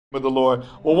With the Lord.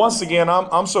 Well, once again,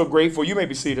 I'm so grateful. You may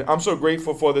be seated. I'm so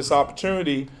grateful for this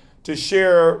opportunity to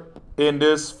share in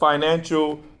this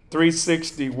financial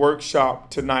 360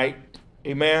 workshop tonight.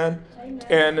 Amen. Amen.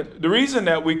 And the reason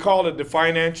that we call it the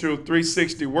financial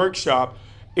 360 workshop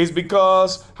is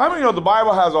because how many know the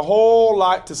Bible has a whole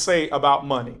lot to say about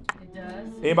money? It does.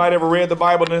 Anybody ever read the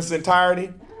Bible in its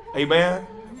entirety? Amen.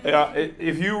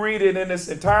 If you read it in its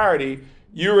entirety,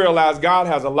 you realize God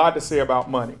has a lot to say about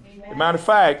money. As a matter of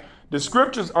fact, the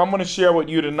scriptures I'm going to share with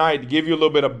you tonight to give you a little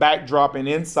bit of backdrop and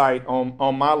insight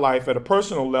on my life at a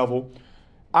personal level.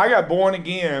 I got born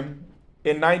again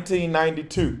in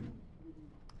 1992.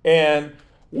 And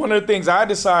one of the things I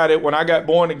decided when I got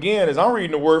born again is I'm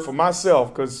reading the word for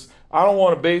myself because I don't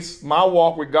want to base my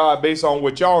walk with God based on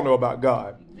what y'all know about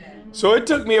God. So it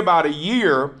took me about a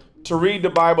year to read the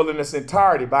Bible in its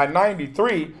entirety. By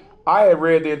 93, I had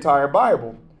read the entire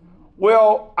Bible.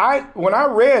 Well, when I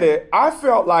read it, I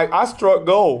felt like I struck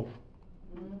gold.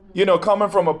 You know, coming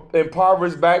from an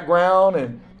impoverished background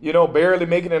and, you know, barely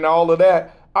making it and all of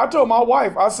that. I told my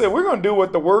wife, I said, we're going to do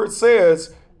what the word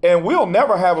says and we'll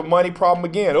never have a money problem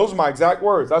again. Those are my exact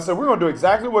words. I said, we're going to do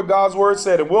exactly what God's word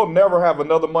said and we'll never have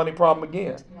another money problem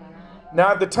again.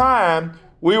 Now, at the time,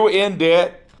 we were in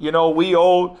debt. You know, we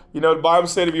owed, you know, the Bible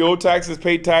said if you owe taxes,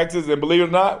 pay taxes. And believe it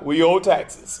or not, we owe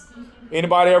taxes.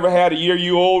 Anybody ever had a year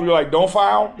you owed? You're like, don't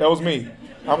file? That was me.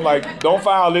 I'm like, don't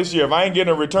file this year. If I ain't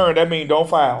getting a return, that means don't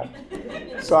file.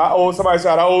 So somebody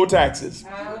said I owe taxes.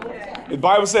 The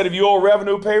Bible said if you owe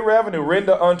revenue, pay revenue,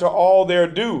 render unto all their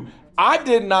due. I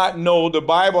did not know the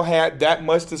Bible had that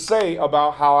much to say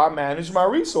about how I manage my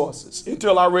resources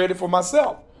until I read it for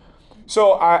myself.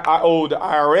 So I owe the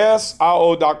IRS, I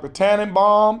owe Dr.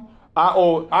 Tannenbaum, I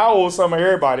owe some of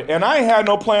everybody. And I ain't had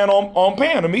no plan on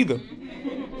paying them either.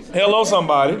 Hello,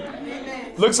 somebody.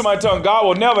 Look somebody tell them, God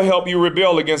will never help you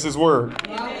rebel against his word.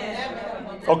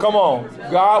 Oh, come on.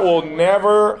 God will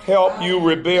never help you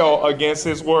rebel against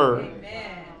his word.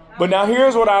 But now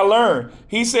here's what I learned.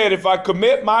 He said, if I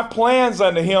commit my plans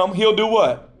unto him, he'll do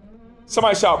what?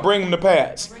 Somebody shout, bring them to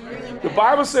pass. The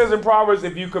Bible says in Proverbs,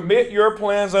 if you commit your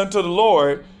plans unto the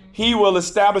Lord, he will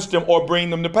establish them or bring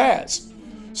them to pass.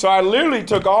 So I literally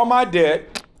took all my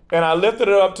debt and I lifted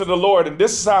it up to the Lord. And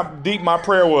this is how deep my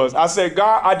prayer was. I said,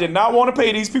 God, I did not want to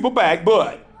pay these people back,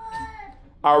 but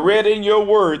I read in your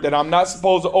word that I'm not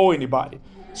supposed to owe anybody.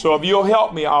 So if you'll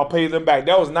help me, I'll pay them back.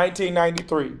 That was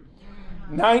 1993.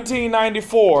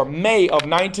 1994, May of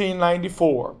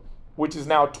 1994, which is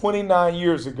now 29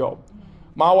 years ago.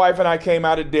 My wife and I came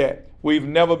out of debt. We've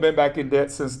never been back in debt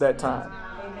since that time.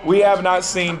 We have not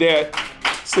seen debt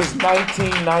since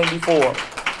 1994.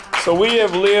 So we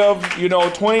have lived,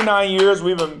 29 years.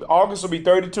 August will be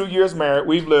 32 years married.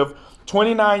 We've lived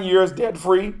 29 years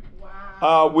debt-free.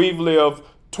 We've lived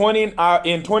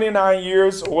in 29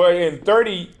 years, or in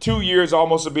 32 years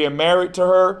almost of being married to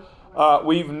her.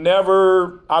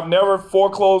 I've never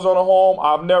foreclosed on a home.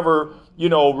 I've never,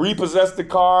 repossessed the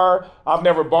car. I've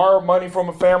never borrowed money from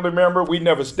a family member. We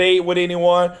never stayed with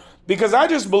anyone because I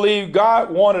just believe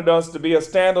God wanted us to be a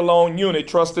standalone unit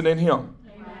trusted in him.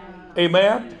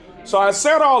 Amen. So I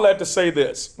said all that to say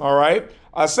this, all right?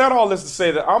 I said all this to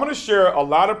say that I'm going to share a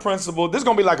lot of principles. This is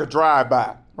going to be like a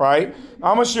drive-by, right?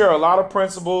 I'm going to share a lot of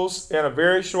principles in a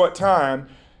very short time.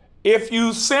 If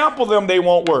you sample them, they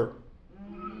won't work.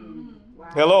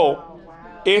 Hello?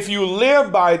 If you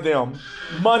live by them,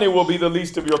 money will be the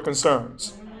least of your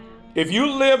concerns. If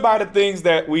you live by the things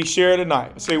that we share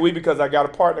tonight, I say we because I got a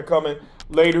partner coming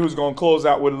later who's going to close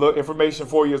out with a little information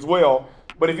for you as well.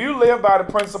 But if you live by the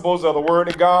principles of the word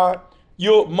of God,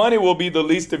 money will be the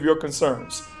least of your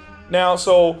concerns. Now,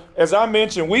 so as I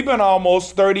mentioned, we've been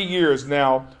almost 30 years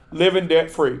now living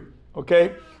debt free.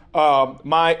 Okay.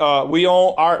 We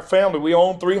own our family. We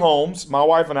own 3 homes. My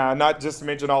wife and I, not just to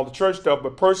mention all the church stuff,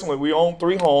 but personally, we own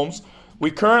 3 homes. We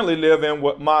currently live in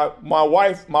what my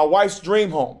wife's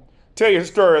dream home. Tell you the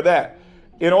story of that.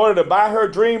 In order to buy her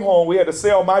dream home, we had to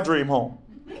sell my dream home.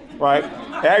 Right?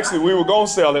 Actually, we were going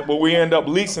to sell it, but we ended up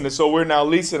leasing it. So we're now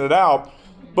leasing it out.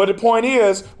 But the point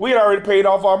is, we had already paid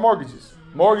off our mortgages.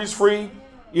 Mortgage free.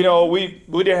 We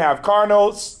didn't have car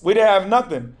notes. We didn't have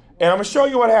nothing. And I'm going to show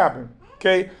you what happened.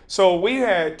 Okay. So we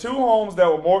had 2 homes that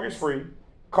were mortgage free,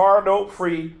 car note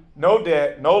free, no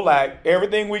debt, no lack.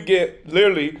 Everything we get,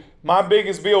 literally, my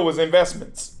biggest bill was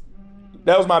investments.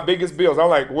 That was my biggest bills. I'm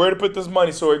like, where to put this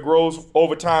money so it grows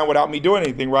over time without me doing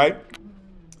anything, right?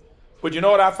 But you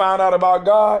know what I found out about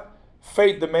God?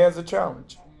 Faith demands a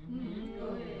challenge.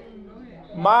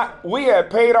 We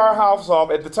had paid our house off.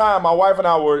 At the time, my wife and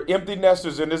I were empty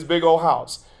nesters in this big old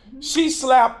house. She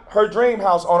slapped her dream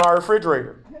house on our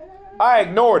refrigerator. I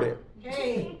ignored it.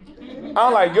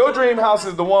 I'm like, your dream house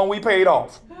is the one we paid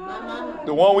off.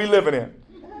 The one we living in.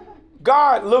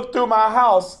 God looked through my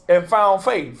house and found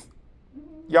faith.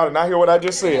 Y'all did not hear what I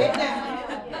just said.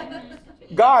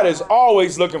 God is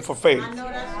always looking for faith.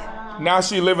 Now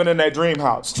she living in that dream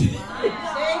house.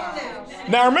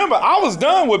 Now remember, I was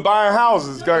done with buying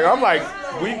houses. I'm like,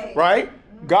 right?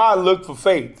 God looked for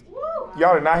faith.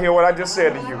 Y'all did not hear what I just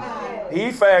said to you.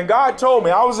 God told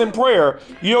me, I was in prayer.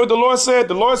 You know what the Lord said?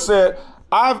 The Lord said,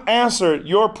 I've answered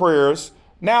your prayers.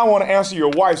 Now I want to answer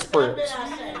your wife's prayers.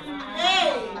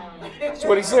 That's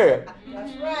what he said.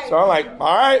 So I'm like,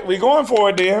 all right, we going for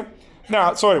it then.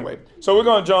 Now, so anyway, so we're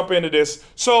going to jump into this.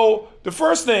 So the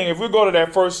first thing, if we go to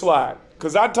that first slide,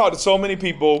 because I talk to so many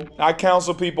people, I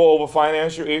counsel people over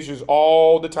financial issues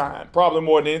all the time, probably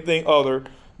more than anything other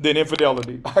than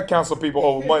infidelity. I counsel people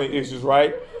over money issues,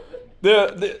 right?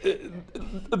 The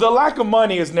lack of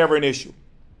money is never an issue.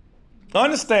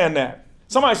 Understand that.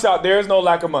 Somebody shout, there is no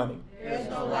lack of money. There is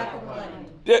no lack of money.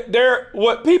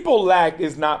 What people lack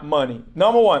is not money.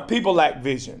 Number one, people lack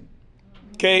vision.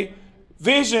 Okay?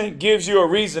 Vision gives you a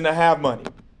reason to have money.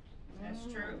 That's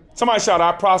true. Somebody shout,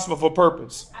 I prosper for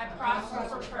purpose. I prosper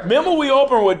for purpose. Remember we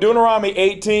opened with Deuteronomy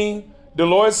 18? The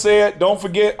Lord said, don't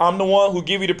forget, I'm the one who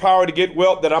give you the power to get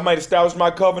wealth that I might establish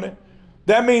my covenant.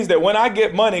 That means that when I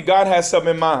get money, God has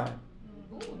something in mind.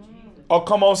 Oh,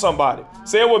 come on, somebody.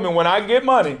 Say it with me. When I get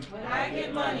money,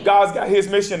 God's got his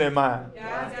mission in mind.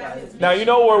 Now, you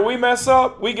know where we mess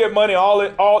up? We get money, all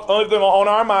only thing on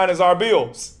our mind is our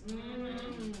bills.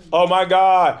 Oh, my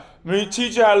God. Let me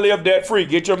teach you how to live debt-free.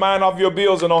 Get your mind off your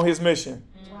bills and on his mission.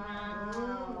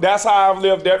 That's how I've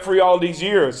lived debt-free all these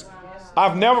years.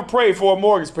 I've never prayed for a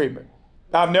mortgage payment.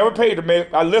 I've never paid to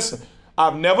make,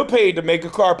 I've never paid to make a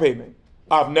car payment.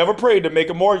 I've never prayed to make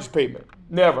a mortgage payment.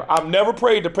 Never. I've never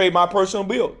prayed to pay my personal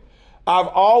bill. I've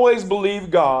always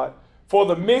believed God for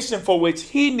the mission for which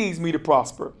he needs me to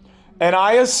prosper. And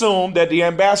I assume that the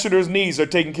ambassador's needs are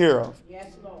taken care of.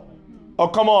 Yes, Lord. Oh,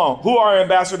 come on. Who are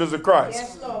ambassadors of Christ?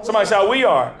 Yes, Lord. Somebody shout, we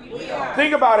are. We are.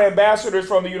 Think about ambassadors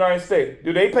from the United States.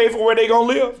 Do they pay for where they're going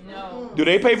to live? No. Do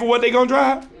they pay for what they're going to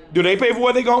drive? Do they pay for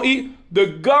what they're going to eat? The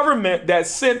government that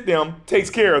sent them takes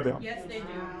care of them. Yes, they do.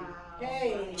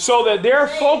 So that their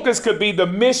focus could be the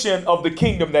mission of the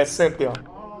kingdom that sent them.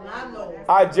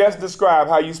 I just described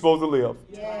how you're supposed to live.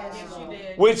 Yes, you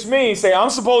did. Which means, say, I'm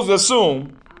supposed to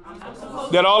assume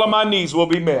that all of my needs will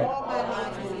be met.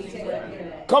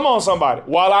 Come on, somebody.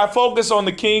 While I focus on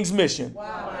the king's mission,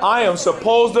 I am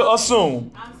supposed to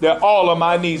assume that all of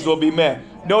my needs will be met.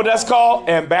 You know what that's called?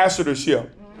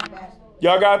 Ambassadorship.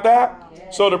 Y'all got that?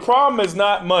 So the problem is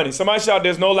not money. Somebody shout,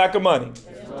 there's no lack of money.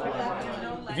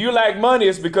 If you lack money,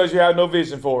 it's because you have no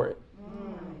vision for it.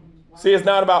 See, it's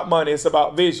not about money. It's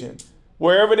about vision.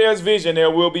 Wherever there's vision,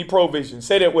 there will be provision.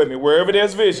 Say that with me. Wherever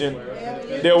there's vision,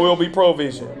 there will be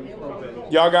provision.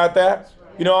 Y'all got that?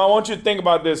 You know, I want you to think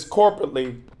about this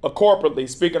corporately,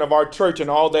 speaking of our church and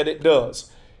all that it does.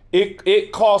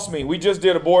 It cost me. We just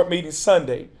did a board meeting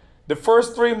Sunday. The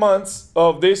first 3 months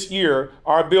of this year,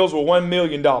 our bills were $1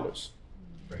 million. Praise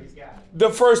God. The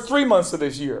first 3 months of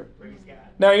this year.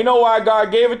 Now, you know why God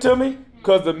gave it to me?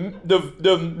 Because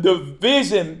the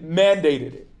vision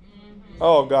mandated it.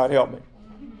 Oh, God help me.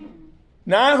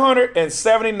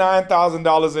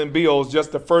 $979,000 in bills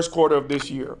just the first quarter of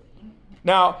this year.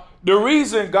 Now, the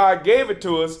reason God gave it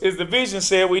to us is the vision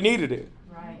said we needed it.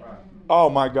 Right. Oh,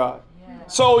 my God. Yeah.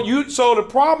 So the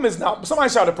problem is not, somebody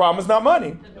shout, the problem is not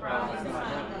money.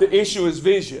 The issue is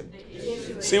vision.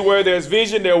 See, where there's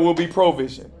vision, there will be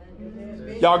provision.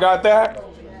 Y'all got that?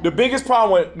 The biggest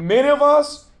problem with many of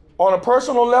us, on a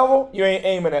personal level, you ain't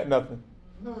aiming at nothing.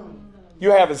 You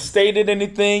haven't stated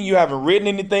anything. You haven't written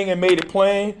anything and made it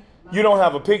plain. You don't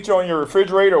have a picture on your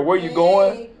refrigerator or where you're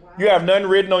going. You have nothing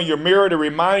written on your mirror to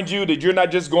remind you that you're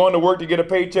not just going to work to get a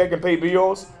paycheck and pay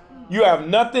bills. You have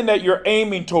nothing that you're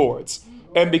aiming towards.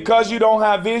 And because you don't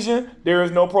have vision, there is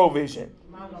no provision.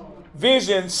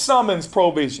 Vision summons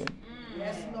provision.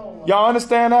 Y'all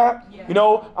understand that? You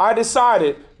know, I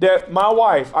decided that my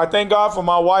wife, I thank God for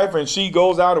my wife, and she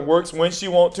goes out and works when she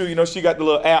wants to. You know, she got the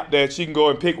little app that she can go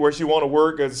and pick where she want to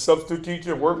work as a substitute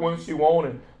teacher and work when she want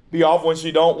and be off when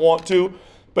she don't want to.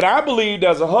 But I believed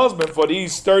as a husband for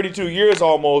these 32 years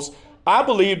almost, I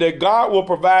believe that God will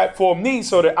provide for me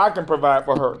so that I can provide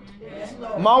for her.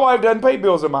 My wife doesn't pay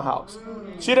bills in my house.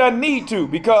 She doesn't need to,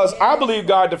 because I believe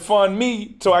God to fund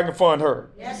me so I can fund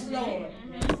her. Yes, Lord.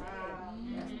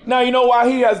 Now, you know why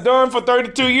he has done for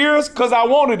 32 years? Because I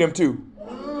wanted him to.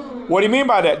 What do you mean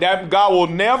by that? That God will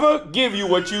never give you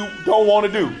what you don't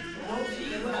want to do.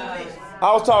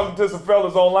 I was talking to some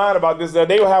fellas online about this, that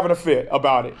they were having a fit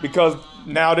about it because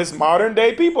Now, this modern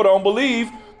day people don't believe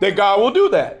that God will do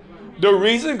that. The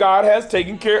reason God has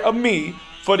taken care of me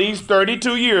for these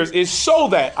 32 years is so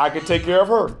that I can take care of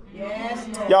her. Yes,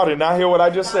 Y'all did not hear what I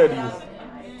just said to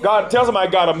you. God, tell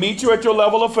somebody, God will meet you at your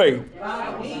level of faith.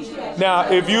 Now,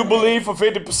 if you believe for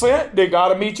 50%, then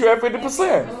God will meet you at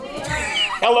 50%.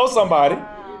 Hello, somebody.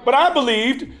 But I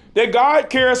believed that God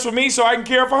cares for me so I can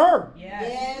care for her.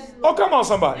 yes, Oh, come on,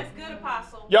 somebody. That's good,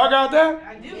 Apostle. Y'all got that?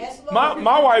 I do. yes, Lord.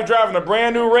 My wife driving a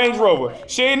brand new Range Rover.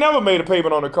 She ain't never made a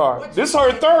payment on the car. This is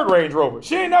her third Range Rover.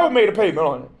 She ain't never made a payment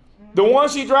on it. The one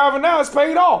she driving now is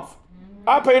paid off.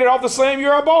 I paid it off the same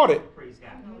year I bought it.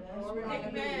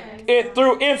 Amen. It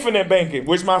through infinite banking,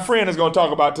 which my friend is going to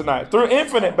talk about tonight. Through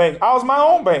infinite bank, I was my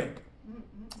own bank.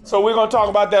 So we're going to talk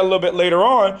about that a little bit later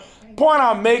on. Point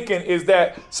I'm making is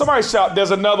that somebody shout,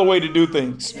 there's another way to do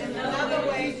things.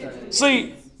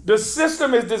 See, the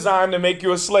system is designed to make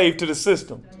you a slave to the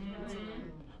system.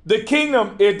 The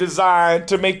kingdom is designed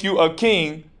to make you a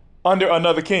king under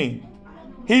another king.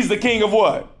 He's the king of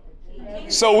what?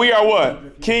 So we are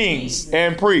what? Kings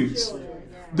and priests.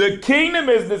 The kingdom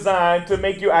is designed to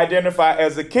make you identify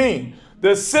as a king.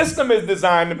 The system is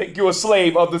designed to make you a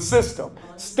slave of the system.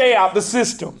 Stay out the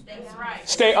system. That's right.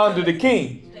 Stay under the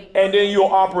king. And then you'll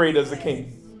operate as a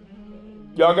king.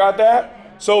 Y'all got that?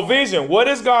 So vision, what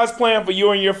is God's plan for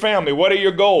you and your family? What are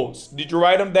your goals? Did you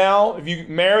write them down? If you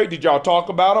married, did y'all talk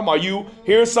about them? Are you,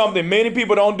 here's something many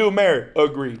people don't do married.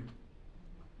 Agree.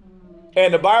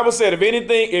 And the Bible said, if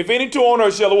any two on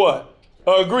earth shall what?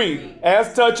 Agree.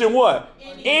 As touching what?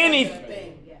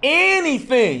 Anything.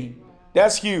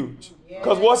 That's huge.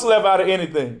 Because what's left out of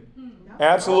anything?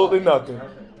 Absolutely nothing.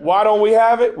 Why don't we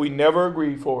have it? We never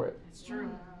agreed for it. It's true.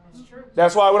 It's true.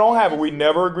 That's why we don't have it. We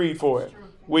never agreed for it.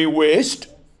 We wished,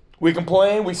 we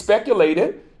complained, we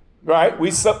speculated, right?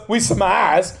 We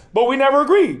surmised, but we never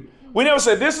agreed. We never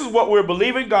said, this is what we're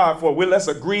believing God for. Let's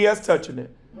agree as touching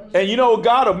it. And you know,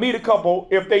 God will meet a couple.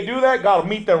 If they do that, God will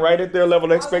meet them right at their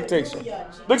level of expectation.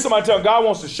 Look, somebody tell them, God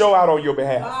wants to show out on your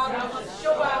behalf.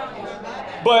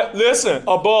 But listen,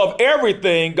 above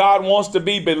everything, God wants to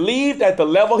be believed at the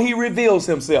level he reveals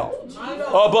himself.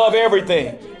 Above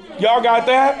everything. Y'all got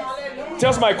that?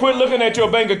 Tell somebody, quit looking at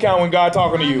your bank account when God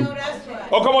talking to you.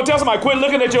 Oh, come on, tell somebody, quit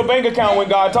looking at your bank account when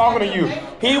God talking to you.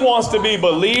 He wants to be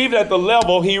believed at the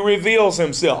level he reveals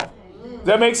himself. Does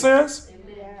that make sense?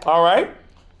 All right.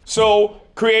 So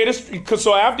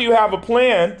so after you have a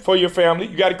plan for your family,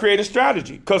 you got to create a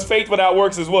strategy. Because faith without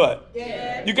works is what?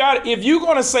 Yeah. If you're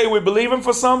going to say we're believing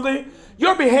for something,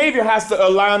 your behavior has to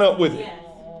line up with it.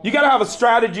 You got to have a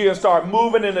strategy and start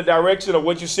moving in the direction of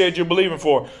what you said you're believing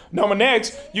for.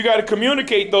 Next, you got to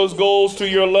communicate those goals to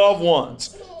your loved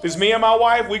ones. If it's me and my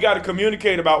wife, we got to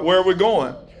communicate about where we're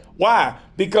going. Why?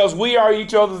 Because we are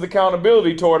each other's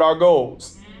accountability toward our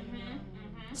goals.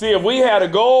 See, if we had a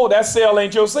goal, that sale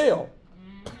ain't your sale.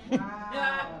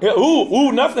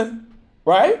 Nothing.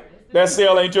 Right? That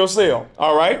sale ain't your sale.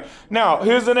 All right? Now,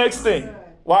 here's the next thing.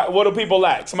 What do people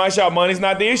lack? Somebody shout, money's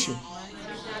not the issue.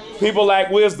 People lack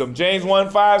wisdom. James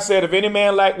 1:5 said, if any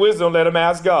man lack wisdom, let him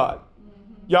ask God.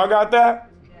 Y'all got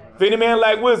that? If any man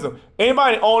lack wisdom.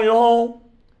 Anybody own your home?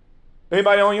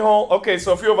 Anybody own your home? Okay,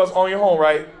 so a few of us own your home,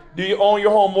 right? Do you own your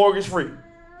home mortgage free?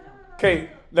 Okay,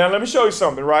 now let me show you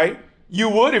something, right? You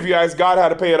would if you asked God how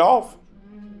to pay it off.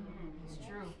 It's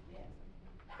true.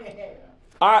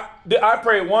 I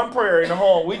prayed one prayer in the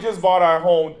home. We just bought our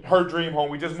home, her dream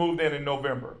home. We just moved in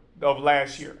November of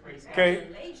last year. Okay.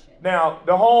 Now,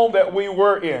 the home that we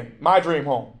were in, my dream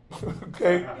home.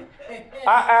 Okay.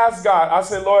 I asked God, I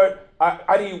said, Lord,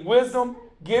 I need wisdom.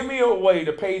 Give me a way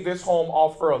to pay this home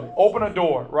off early. Open a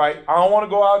door, right? I don't want to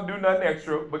go out and do nothing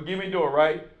extra, but give me a door,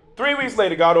 right? 3 weeks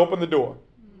later, God opened the door.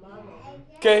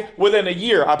 Okay. Within a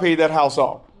year, I paid that house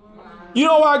off. You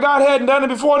know why God hadn't done it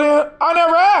before then? I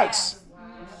never asked.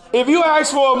 If you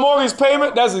ask for a mortgage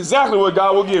payment, that's exactly what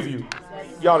God will give you.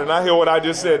 Y'all did not hear what I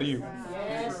just said to you.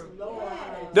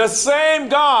 The same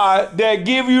God that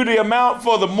give you the amount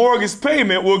for the mortgage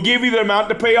payment will give you the amount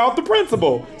to pay off the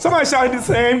principal. Somebody shouted the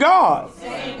same God.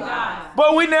 Same God.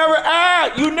 But we never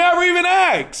ask. You never even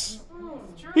ask.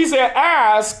 He said,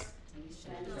 ask,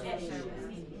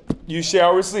 you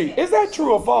shall receive. Is that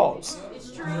true or false?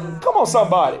 It's true. Come on,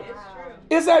 somebody.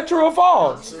 Is that true or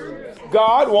false?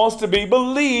 God wants to be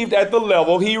believed at the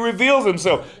level he reveals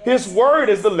himself. His word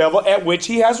is the level at which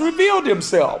he has revealed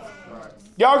himself.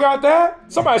 Y'all got that?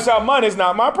 Somebody shout, money's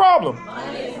not my problem.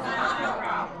 Money is not my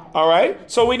problem. All right?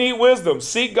 So we need wisdom.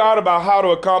 Seek God about how to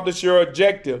accomplish your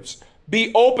objectives.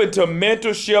 Be open to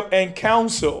mentorship and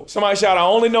counsel. Somebody shout, I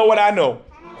only know what I know.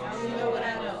 I only know what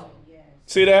I know.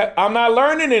 See that? I'm not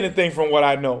learning anything from what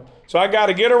I know. So I got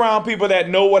to get around people that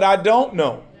know what I don't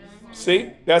know. See,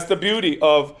 that's the beauty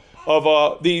of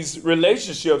these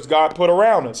relationships God put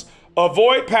around us.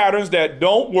 Avoid patterns that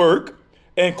don't work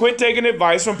and quit taking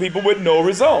advice from people with no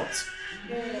results.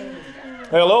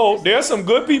 Hello, there's some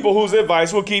good people whose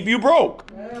advice will keep you broke.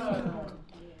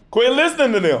 Quit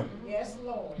listening to them.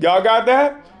 Y'all got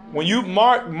that? When you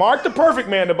mark the perfect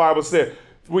man, the Bible said,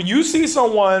 when you see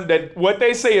someone that what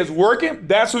they say is working,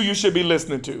 that's who you should be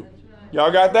listening to. Y'all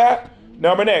got that?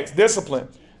 Number next, discipline.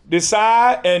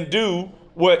 Decide and do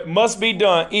what must be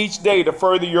done each day to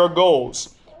further your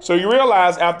goals. So you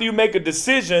realize after you make a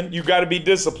decision, you got to be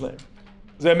disciplined.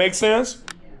 Does that make sense?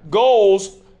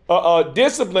 Goals,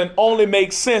 discipline only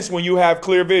makes sense when you have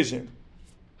clear vision.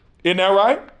 Isn't that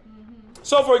right?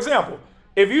 So for example,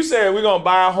 if you say we're going to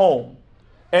buy a home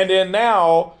and then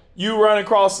now you run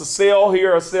across a sale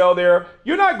here, a sale there,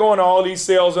 you're not going to all these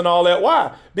sales and all that.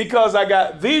 Why? Because I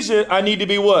got vision. I need to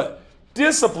be what?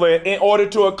 Disciplined in order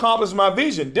to accomplish my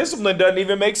vision. Discipline doesn't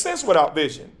even make sense without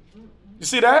vision. You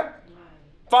see that?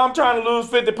 If I'm trying to lose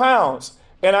 50 pounds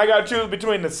and I got to choose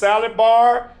between the salad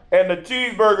bar and the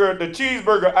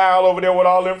cheeseburger aisle over there with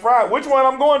all them fries, which one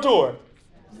I'm going toward?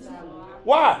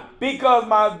 Why? Because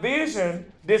my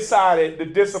vision decided the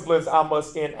disciplines I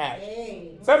must enact.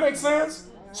 Does that make sense?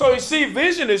 So you see,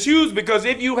 vision is huge because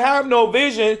if you have no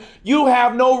vision, you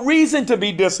have no reason to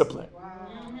be disciplined.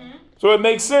 So it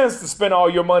makes sense to spend all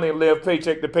your money and live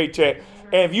paycheck to paycheck.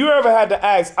 And if you ever had to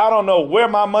ask, I don't know where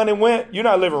my money went, you're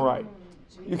not living right.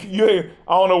 I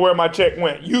don't know where my check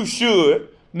went. You should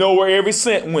know where every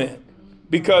cent went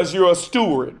because you're a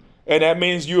steward. And that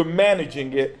means you're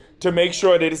managing it to make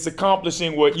sure that it's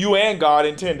accomplishing what you and God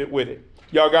intended with it.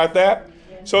 Y'all got that?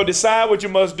 So decide what you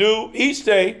must do each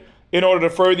day in order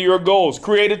to further your goals.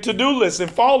 Create a to-do list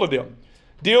and follow them.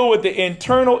 Deal with the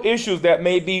internal issues that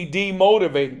may be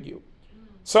demotivating you.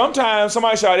 Sometimes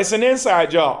somebody shout, it's an inside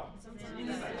job.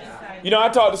 You know, I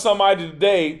talked to somebody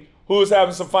today who was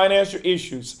having some financial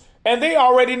issues, and they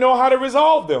already know how to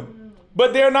resolve them,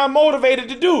 but they're not motivated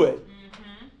to do it.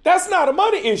 That's not a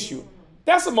money issue.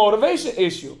 That's a motivation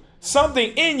issue.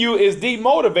 Something in you is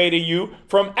demotivating you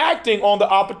from acting on the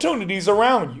opportunities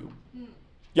around you.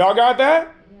 Y'all got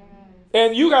that?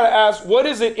 And you got to ask, what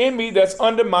is it in me that's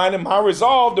undermining my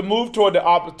resolve to move toward the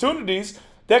opportunities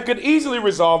that could easily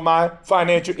resolve my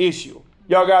financial issue?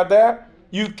 Y'all got that?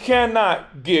 You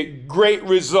cannot get great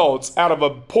results out of a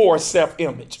poor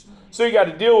self-image. So you got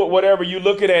to deal with whatever you're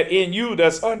looking at in you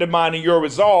that's undermining your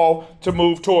resolve to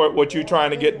move toward what you're trying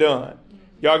to get done.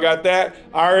 Y'all got that?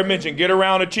 I already mentioned get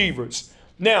around achievers.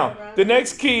 Now, the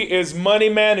next key is money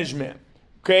management.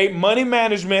 Okay, money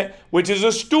management, which is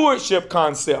a stewardship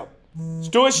concept.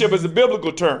 Stewardship is a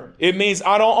biblical term. It means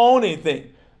I don't own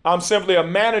anything. I'm simply a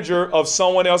manager of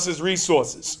someone else's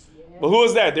resources. But who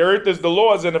is that? The earth is the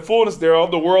Lord's and the fullness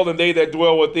thereof, the world and they that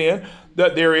dwell within,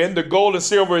 that therein. The gold and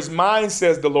silver is mine,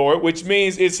 says the Lord, which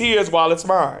means it's his while it's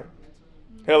mine.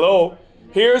 Hello.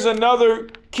 Here's another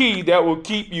key that will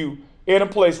keep you in a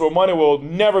place where money will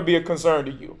never be a concern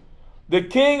to you. The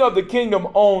king of the kingdom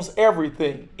owns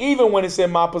everything, even when it's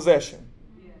in my possession.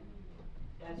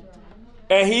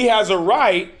 And he has a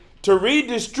right to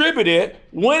redistribute it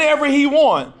whenever he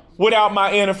wants without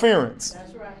my interference.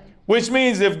 That's right. Which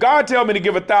means if God tells me to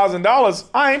give $1,000,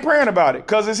 I ain't praying about it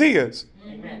because it's his.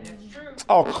 Amen. That's true.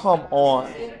 Oh, come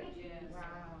on.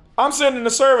 I'm sitting in the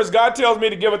service. God tells me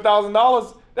to give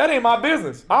 $1,000. That ain't my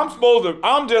business. I'm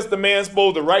just the man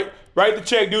supposed to write the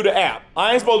check, do the app.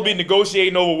 I ain't supposed to be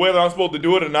negotiating over whether I'm supposed to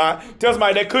do it or not. Tell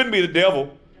somebody that couldn't be the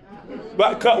devil.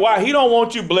 But why? He don't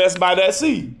want you blessed by that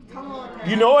seed.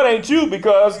 You know it ain't you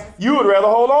because you would rather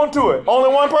hold on to it.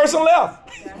 Only one person left.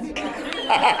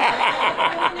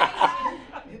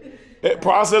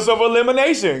 Process of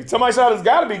elimination. Somebody said it's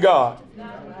got to be God.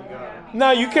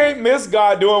 Now, you can't miss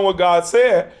God doing what God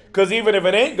said because even if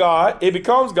it ain't God, it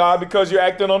becomes God because you're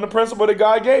acting on the principle that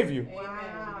God gave you.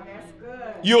 Wow, that's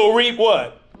good. You'll reap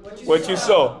what? What you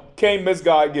sow. Can't miss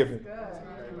God given.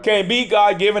 Can't be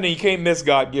God given and you can't miss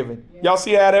God given. Y'all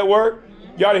see how that work?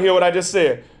 Y'all to hear what I just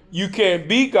said. You can't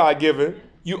be God-given.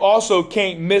 You also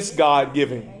can't miss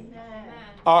God-given.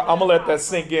 I'm going to let that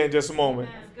sink in just a moment.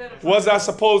 Was I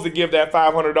supposed to give that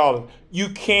 $500? You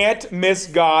can't miss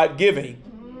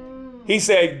God-giving. He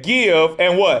said, give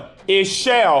and what? It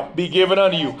shall be given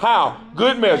unto you. How?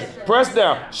 Good measure. Pressed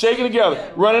down, shaken together,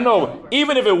 running over.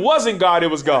 Even if it wasn't God, it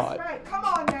was God. Right. Come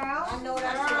on now. I know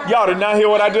that's right. Y'all did not hear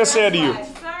what I just said to you.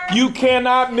 You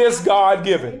cannot miss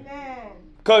God-given.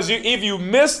 Because if you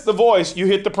miss the voice, you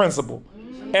hit the principle.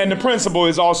 And the principle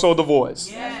is also the voice.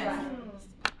 Yes.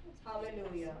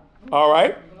 Hallelujah. All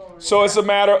right? So it's a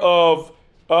matter of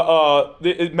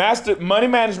money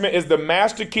management is the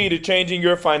master key to changing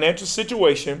your financial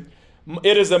situation.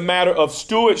 It is a matter of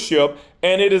stewardship,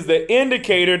 and it is the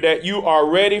indicator that you are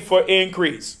ready for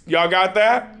increase. Y'all got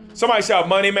that? Somebody shout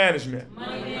money management.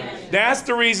 Money management. That's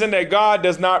the reason that God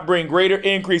does not bring greater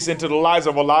increase into the lives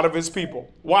of a lot of his people.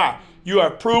 Why? You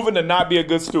have proven to not be a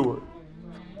good steward.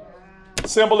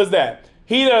 Simple as that.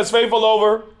 He that is faithful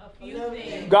over,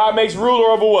 God makes ruler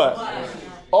over what?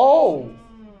 Oh,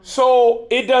 so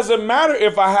it doesn't matter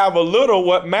if I have a little.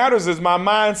 What matters is my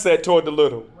mindset toward the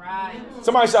little. Right.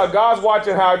 Somebody shout, God's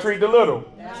watching how I treat the little.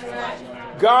 That's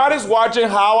right. God is watching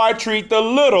how I treat the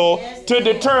little to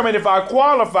determine if I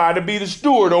qualify to be the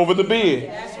steward over the big.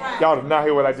 Right. Y'all did not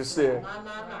hear what I just said.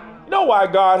 You know why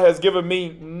God has given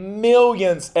me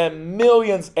millions and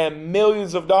millions and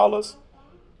millions of dollars?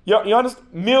 You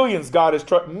understand? Millions God has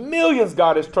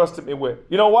trusted me with.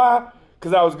 You know why?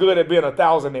 Because I was good at being a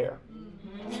thousandaire.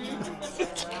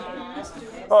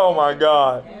 Oh my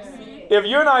God. If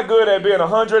you're not good at being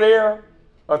 100-aire,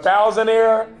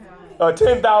 1,000-aire,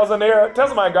 10,000-aire, tell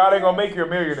somebody God ain't going to make you a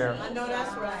millionaire. I know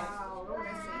that's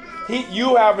right.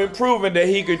 You haven't proven that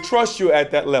he could trust you at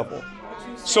that level.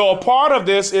 So a part of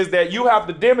this is that you have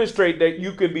to demonstrate that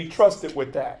you can be trusted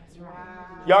with that.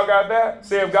 Y'all got that?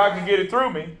 Say if God can get it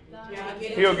through me,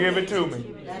 he'll give it to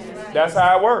me. That's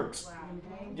how it works.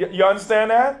 You understand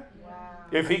that?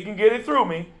 If he can get it through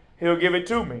me, he'll give it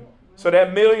to me. So that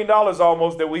 $1 million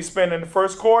almost that we spent in the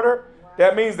first quarter,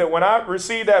 that means that when I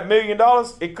received that $1 million,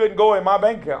 it couldn't go in my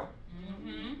bank account.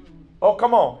 Oh,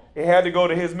 come on. It had to go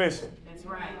to his mission. That's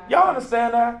right. Y'all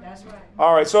understand that? That's right.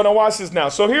 All right. So now watch this now.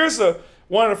 So here's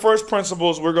one of the first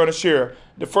principles we're going to share.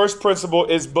 The first principle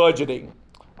is budgeting.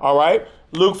 All right.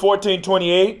 Luke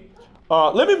 14:28.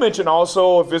 Let me mention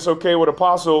also, if it's okay with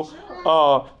Apostle,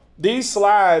 these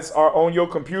slides are on your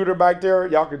computer back there.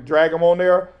 Y'all can drag them on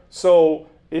there. So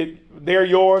they're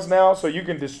yours now, so you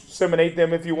can disseminate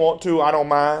them if you want to. I don't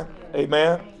mind.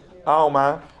 Amen. I don't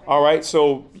mind. All right.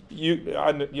 So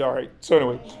all right. So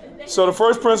anyway, so the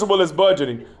first principle is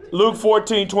budgeting. Luke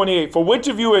 14:28. For which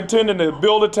of you intending to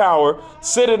build a tower,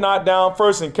 sit it not down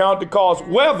first and count the cost,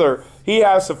 whether he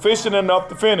has sufficient enough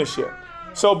to finish it.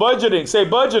 So budgeting, say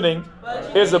budgeting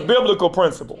is a biblical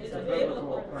principle.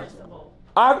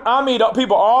 I meet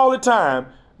people all the time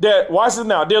that, watch this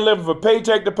now, they're living from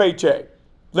paycheck to paycheck.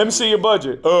 Let me see your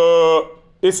budget.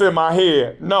 It's in my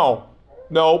head. No,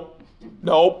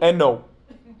 and no.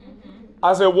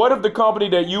 I said, what if the company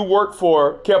that you work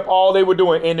for kept all they were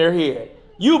doing in their head?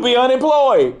 You'd be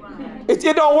unemployed.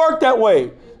 It don't work that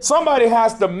way. Somebody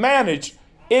has to manage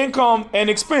income and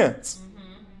expense.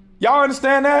 Y'all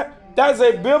understand that? That is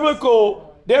a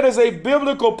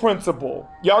biblical principle.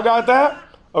 Y'all got that?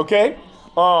 Okay.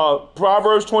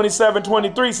 Proverbs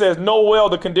 27:23 says, know well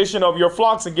the condition of your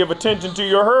flocks and give attention to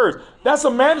your herds. That's a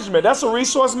management. That's a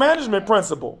resource management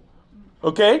principle.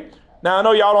 Okay. Now I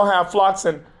know y'all don't have flocks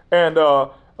and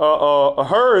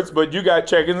herds, but you got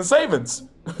checkings and savings.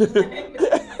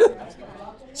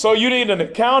 So you need an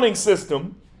accounting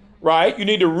system, right? You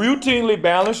need to routinely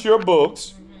balance your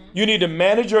books. You need to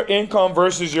manage your income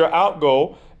versus your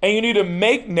outgo, and you need to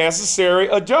make necessary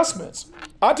adjustments.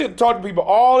 I talk to people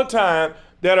all the time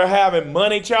that are having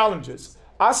money challenges.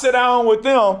 I sit down with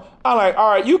them. I'm like,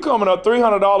 all right, you coming up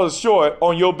 $300 short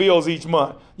on your bills each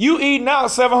month. You eating out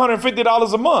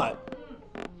 $750 a month.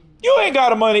 You ain't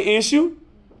got a money issue.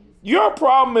 Your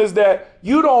problem is that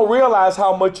you don't realize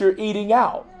how much you're eating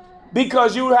out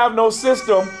because you have no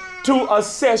system to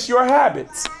assess your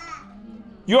habits.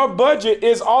 Your budget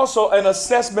is also an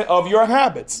assessment of your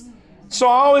habits. So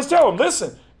I always tell them,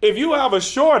 listen, if you have a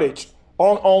shortage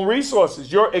on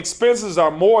resources, your expenses are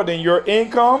more than your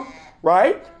income,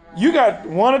 right? You got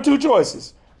one or two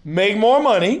choices. Make more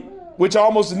money, which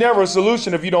almost never a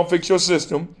solution if you don't fix your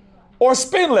system, or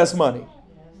spend less money.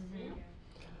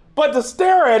 But to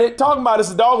stare at it, talking about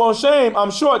it's a doggone shame, I'm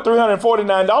short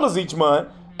 $349 each month,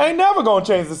 ain't never going to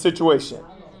change the situation.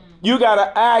 You got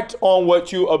to act on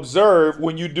what you observe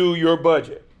when you do your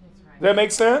budget. Does that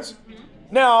make sense?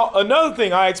 Now, another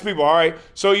thing I ask people, all right,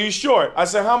 so you short. I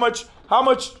said,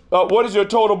 what is your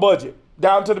total budget?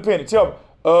 Down to the penny. Tell me,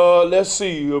 let's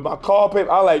see, my car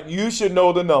payment. You should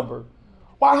know the number.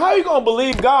 Why, how are you going to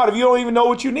believe God if you don't even know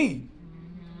what you need?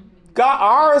 God,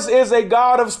 ours is a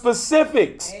God of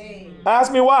specifics.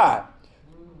 Ask me why.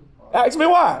 Ask me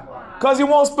why. Because he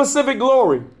wants specific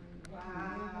glory.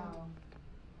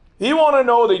 He want to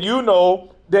know that you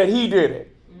know that he did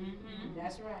it.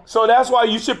 That's right. So that's why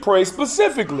you should pray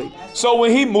specifically. So when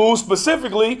he moves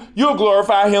specifically, you'll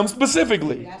glorify him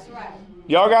specifically. That's right.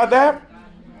 Y'all got that?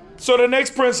 So the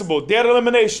next principle, debt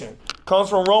elimination. comes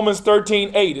from Romans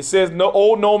 13:8. It says, no,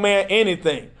 owe no man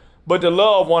anything but to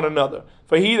love one another.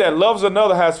 For he that loves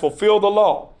another has fulfilled the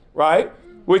law, right?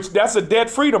 Which that's a debt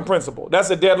freedom principle. That's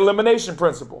a debt elimination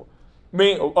principle.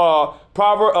 Psalm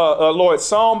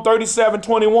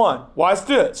 37:21. Watch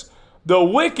this. The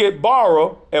wicked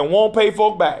borrow and won't pay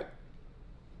folk back.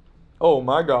 Oh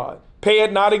my God. Pay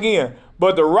it not again.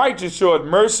 But the righteous showeth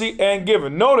mercy and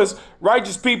giving. Notice,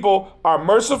 righteous people are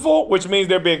merciful, which means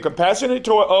they're being compassionate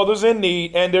toward others in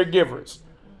need, and they're givers.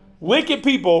 Wicked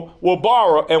people will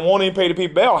borrow and won't even pay the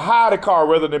people. They'll hide a car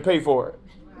rather than pay for it.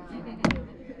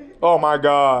 Oh my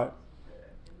God.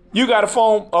 You got a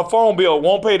phone bill,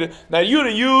 won't pay the. Now you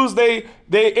done use they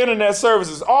internet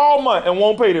services all month and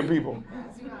won't pay them people.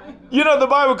 You know the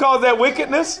Bible calls that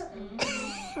wickedness?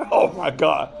 Oh my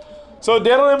God. So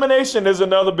debt elimination is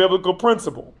another biblical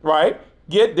principle, right?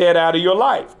 Get debt out of your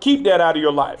life. Keep debt out of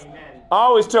your life. Amen. I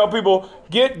always tell people,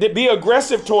 be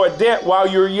aggressive toward debt while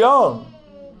you're young.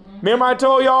 Remember I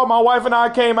told y'all my wife and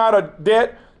I came out of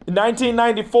debt in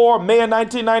 1994, May of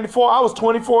 1994. I was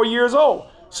 24 years old.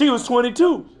 She was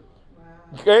 22.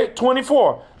 Okay,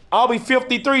 24. I'll be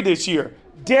 53 this year.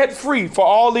 Debt free for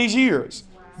all these years.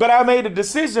 But I made a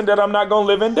decision that I'm not going to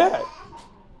live in debt.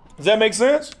 Does that make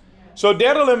sense? So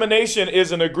debt elimination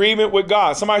is an agreement with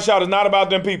God. Somebody shout, it's not about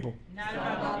them people. Not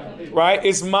about them people. Right?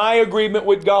 It's my agreement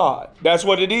with God. That's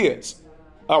what it is.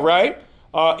 All right?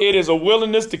 It is a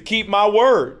willingness to keep my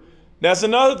word. That's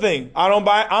another thing. I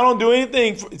don't do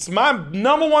anything. It's my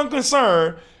number one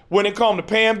concern when it comes to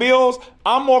paying bills.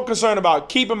 I'm more concerned about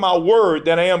keeping my word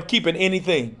than I am keeping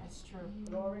anything. That's true.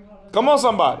 Come on,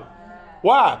 somebody.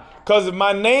 Why? Because if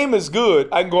my name is good,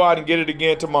 I can go out and get it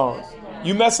again tomorrow.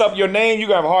 You mess up your name, you're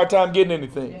going to have a hard time getting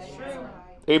anything.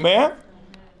 Amen?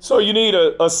 So you need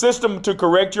a system to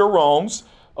correct your wrongs,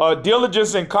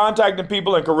 diligence in contacting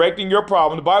people and correcting your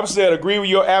problem. The Bible said, agree with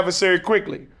your adversary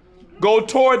quickly. Go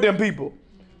toward them people.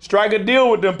 Strike a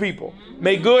deal with them people.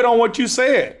 Make good on what you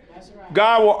said.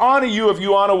 God will honor you if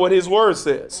you honor what his word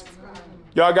says.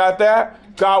 Y'all got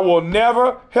that? God will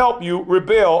never help you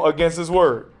rebel against his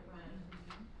word.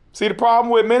 See the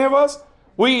problem with many of us?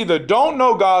 We either don't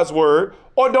know God's word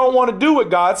or don't want to do what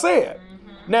God said.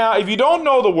 Now, if you don't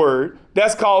know the word,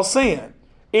 that's called sin.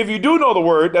 If you do know the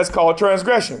word, that's called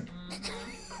transgression.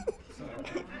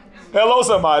 Hello,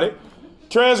 somebody.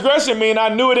 Transgression means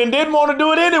I knew it and didn't want to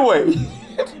do it anyway.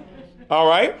 All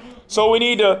right. So we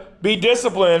need to be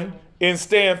disciplined in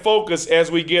staying focused as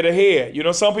we get ahead. You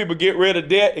know, some people get rid of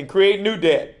debt and create new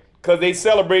debt because they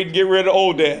celebrate and get rid of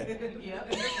old debt.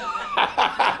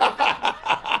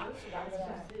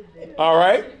 All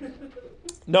right.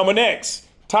 Number next,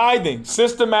 tithing,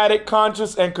 systematic,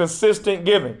 conscious, and consistent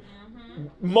giving.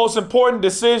 Most important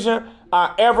decision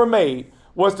I ever made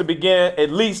was to begin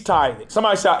at least tithing.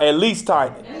 Somebody shout, at least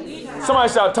tithing.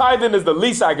 Somebody shout, tithing is the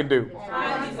least I can do.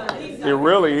 It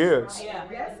really is.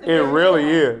 It really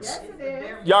is.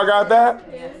 Y'all got that?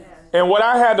 And what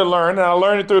I had to learn, and I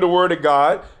learned it through the word of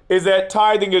God, is that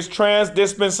tithing is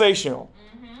transdispensational.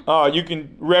 You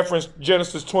can reference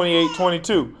Genesis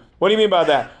 28:22. What do you mean by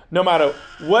that? No matter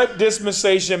what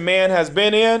dispensation man has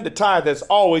been in, the tithe has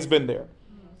always been there.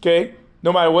 Okay?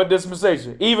 No matter what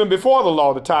dispensation. Even before the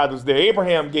law, the tithe was there.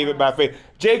 Abraham gave it by faith.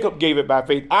 Jacob gave it by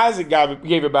faith. Isaac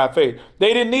gave it by faith.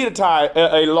 They didn't need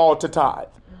a law to tithe.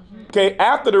 Okay?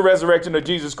 After the resurrection of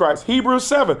Jesus Christ, Hebrews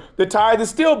 7, the tithe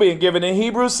is still being given in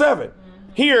Hebrews 7.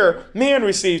 Here, men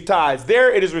receive tithes.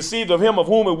 There it is received of him of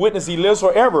whom a witness he lives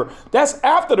forever. That's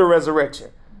after the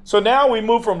resurrection. So now we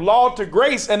move from law to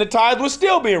grace, and the tithe was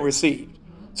still being received.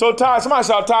 So tithe, somebody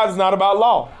shout, tithe is not about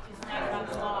law.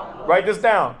 Write this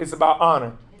down. It's about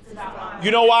honor. You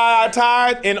know why I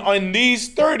tithe? In these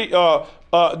 30, I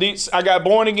got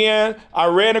born again. I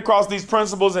ran across these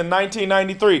principles in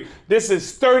 1993. This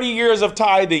is 30 years of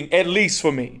tithing, at least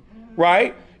for me,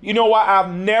 right? You know why I've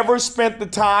never spent the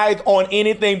tithe on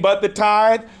anything but the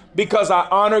tithe? Because I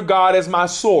honor God as my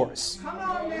source. Come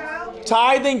on now.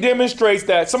 Tithing demonstrates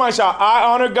that. Somebody shout, I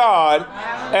honor God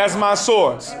as my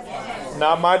source.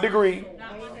 Not my degree.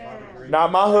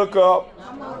 Not my hookup.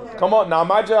 Come on, not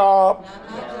my job.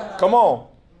 Come on.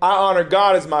 I honor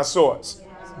God as my source.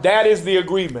 That is the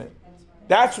agreement.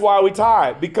 That's why we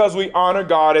tithe, because we honor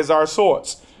God as our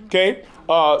source. Okay?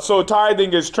 So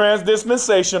tithing is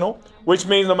transdispensational, which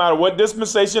means no matter what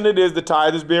dispensation it is, the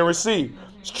tithe is being received.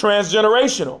 It's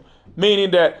transgenerational, meaning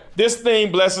that this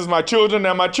thing blesses my children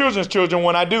and my children's children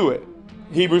when I do it.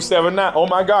 Hebrews 7:9. Oh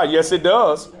my God, yes it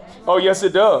does. Oh yes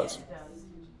it does.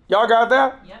 Y'all got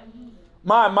that?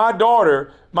 My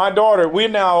daughter, we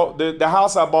now, the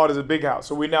house I bought is a big house,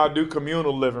 so we now do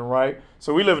communal living, right?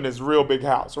 So we live in this real big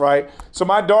house, right? So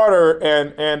my daughter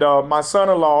and my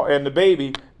son-in-law and the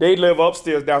baby, they live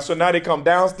upstairs now. So now they come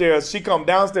downstairs. She come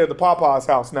downstairs to Papa's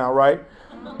house now, right?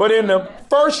 But in the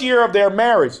first year of their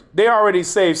marriage, they already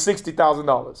saved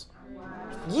 $60,000.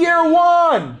 Year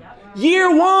one.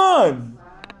 Year one.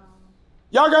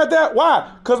 Y'all got that?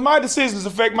 Why? Because my decisions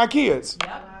affect my kids.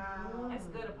 That's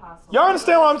good, Apostle. Y'all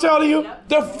understand what I'm telling you?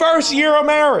 The first year of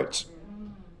marriage.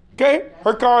 Okay?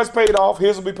 Her car is paid off.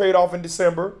 His will be paid off in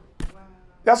December.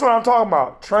 That's what I'm talking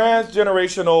about.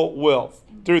 Transgenerational wealth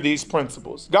through these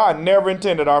principles. God never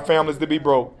intended our families to be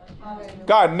broke.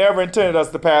 God never intended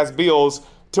us to pass bills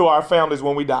to our families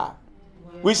when we die.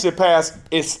 We should pass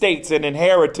estates and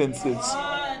inheritances,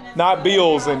 not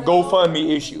bills and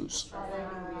GoFundMe issues.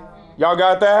 Y'all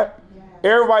got that?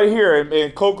 Everybody here,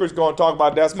 and Coker's going to talk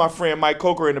about that. That's my friend Mike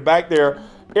Coker in the back there.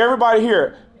 Everybody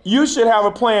here, you should have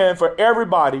a plan for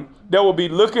everybody that will be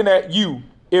looking at you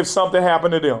if something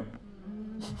happened to them.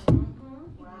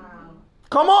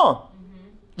 Come on.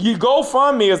 You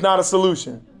GoFundMe is not a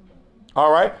solution.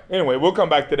 All right? Anyway, we'll come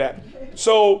back to that.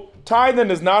 So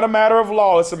tithing is not a matter of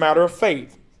law. It's a matter of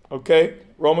faith. Okay?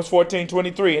 Romans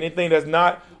 14:23. Anything that's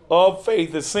not of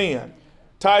faith is sin.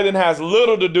 Tithing has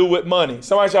little to do with money.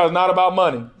 Somebody shout, it's not about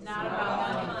money. Not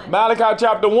about money. Malachi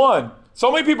chapter 1.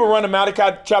 So many people run to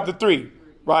Malachi chapter 3,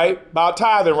 right? About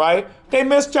tithing, right? They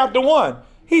missed chapter 1.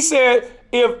 He said,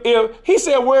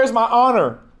 where's my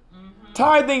honor?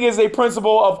 Tithing is a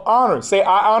principle of honor. Say,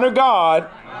 I honor God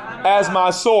as my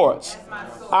source.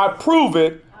 I prove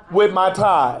it with my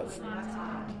tithe.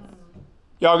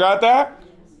 Y'all got that?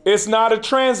 It's not a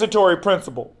transitory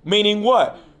principle. Meaning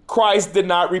what? Christ did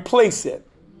not replace it.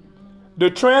 The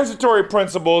transitory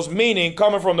principles, meaning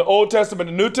coming from the Old Testament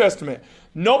and New Testament.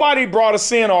 Nobody brought a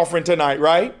sin offering tonight,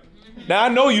 right? Now I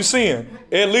know you sin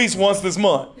at least once this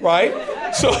month, right?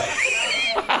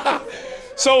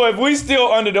 So if we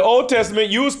still under the Old Testament,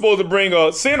 you were supposed to bring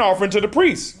a sin offering to the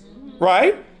priest,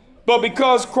 right? But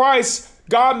because Christ,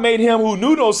 God made him who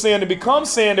knew no sin to become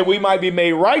sin that we might be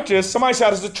made righteous, somebody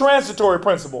shout, it's a transitory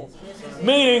principle.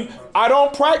 Meaning, I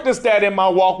don't practice that in my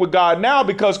walk with God now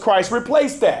because Christ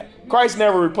replaced that. Christ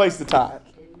never replaced the tithe,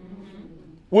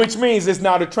 which means it's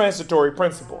not a transitory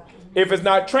principle. If it's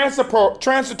not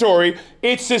transitory,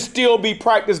 it should still be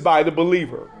practiced by the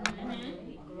believer.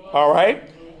 All right?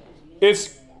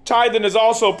 Tithing is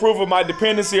also proof of my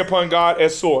dependency upon God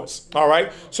as source. All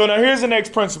right? So now here's the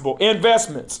next principle.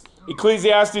 Investments.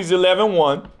 Ecclesiastes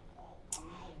 11:1.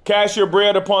 Cast your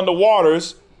bread upon the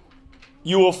waters.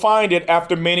 You will find it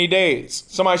after many days.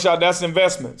 Somebody shout, that's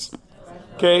investments.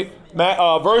 Okay.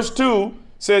 Verse 2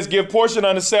 says, give portion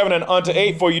unto 7 and unto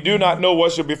 8, for you do not know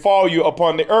what shall befall you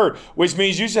upon the earth, which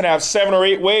means you should have 7 or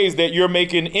 8 ways that you're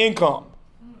making income.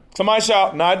 Somebody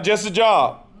shout, not just a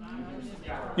job.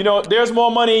 You know, there's more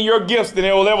money in your gifts than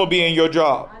there will ever be in your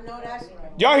job. I know that's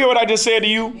right. Y'all hear what I just said to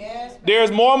you? Yes.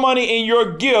 There's more money in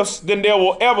your gifts than there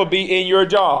will ever be in your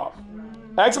job.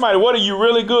 Ask somebody, what are you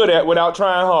really good at without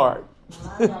trying hard?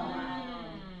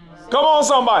 Come on,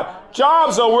 somebody.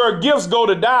 Jobs are where gifts go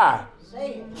to die.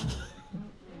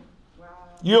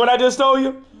 You hear what I just told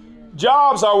you?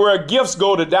 Jobs are where gifts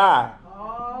go to die.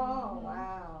 Oh,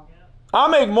 wow. I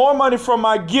make more money from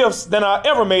my gifts than I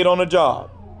ever made on a job.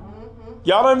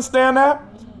 Y'all understand that?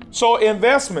 So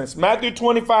investments, Matthew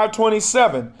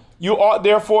 25:27. You ought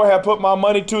therefore have put my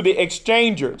money to the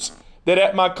exchangers, that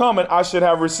at my coming I should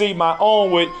have received my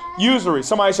own with usury.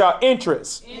 Somebody shout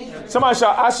interest. Somebody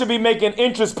shout, I should be making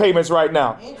interest payments right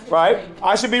now. Right?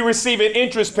 I should be receiving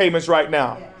interest payments right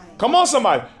now. Come on,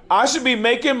 somebody. I should be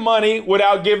making money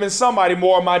without giving somebody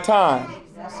more of my time.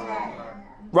 That's right.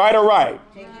 Right or right?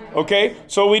 Okay,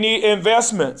 so we need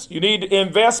investments. You need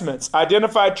investments.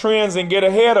 Identify trends and get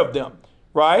ahead of them,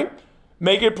 right?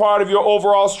 Make it part of your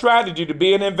overall strategy to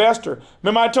be an investor.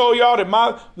 Remember I told y'all that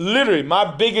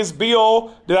my biggest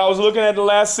bill that I was looking at the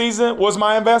last season was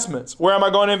my investments. Where am I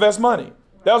going to invest money?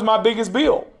 That was my biggest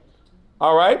bill.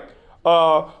 All right?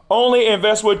 Only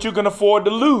invest what you can afford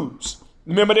to lose.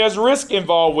 Remember, there's risk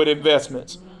involved with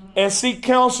investments. And seek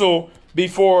counsel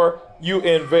before you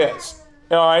invest.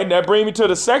 All right, that brings me to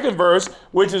the second verse,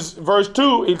 which is verse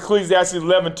 2, Ecclesiastes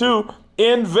 11:2.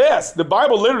 Invest. The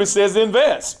Bible literally says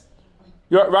invest.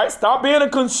 You're right? Stop being a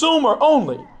consumer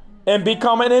only and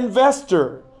become an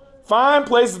investor. Find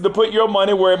places to put your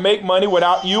money where it make money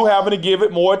without you having to give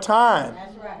it more time.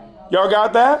 That's right. Y'all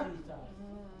got that?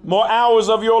 More hours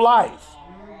of your life.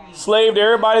 Slave to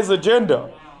everybody's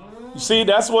agenda. You see,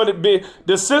 that's what it be.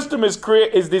 The system is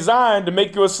designed to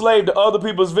make you a slave to other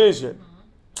people's vision.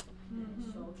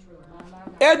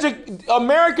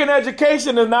 American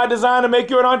education is not designed to make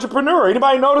you an entrepreneur.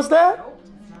 Anybody notice that?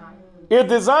 is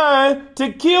designed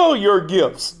to kill your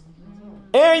gifts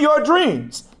and your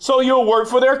dreams, so you'll work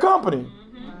for their company.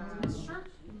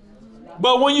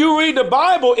 But when you read the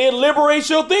Bible, it liberates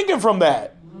your thinking from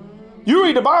that. You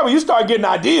read the Bible, you start getting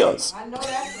ideas. I know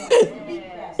that's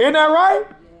right. Isn't that right?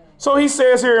 So he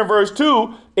says here in verse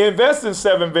 2, invest in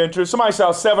 7 ventures. Somebody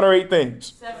shout 7 or 8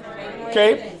 things. 7 or 8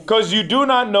 Okay? Because you do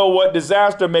not know what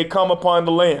disaster may come upon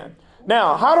the land.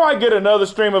 Now, how do I get another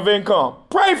stream of income?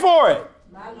 Pray for it.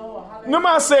 My Lord. Remember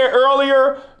I said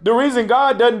earlier, the reason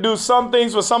God doesn't do some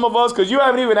things for some of us, because you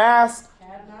haven't even asked.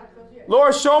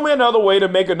 Lord, show me another way to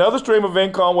make another stream of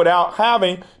income without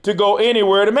having to go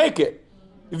anywhere to make it.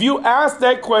 If you ask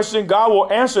that question, God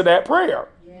will answer that prayer.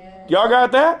 Y'all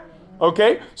got that?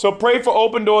 Okay, so pray for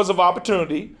open doors of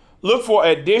opportunity. Look for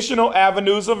additional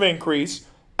avenues of increase.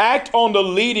 Act on the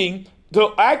leading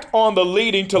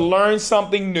to learn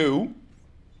something new.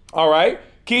 All right.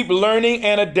 Keep learning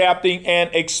and adapting and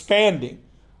expanding.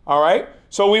 All right.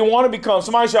 So we want to become,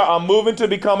 somebody shout, I'm moving to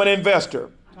become an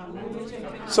investor.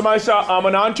 Somebody shout, I'm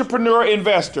an entrepreneur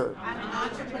investor.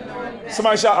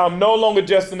 Somebody shout, I'm no longer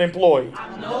just an employee.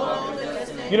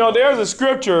 You know, there's a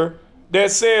scripture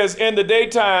that says in the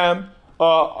daytime,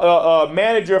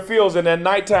 manager feels, and at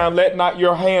nighttime, let not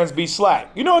your hands be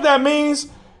slack. You know what that means?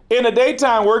 In the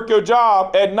daytime, work your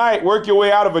job. At night, work your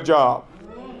way out of a job.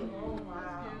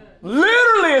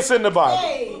 Literally, it's in the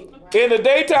Bible. In the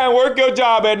daytime, work your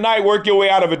job. At night, work your way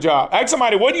out of a job. Ask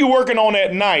somebody, what are you working on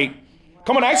at night?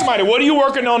 Come on, ask somebody, what are you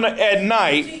working on at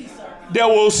night that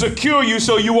will secure you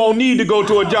so you won't need to go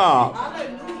to a job?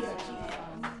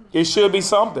 It should be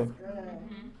something.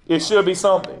 It should be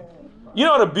something. You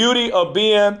know, the beauty of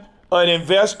being an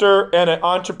investor and an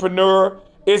entrepreneur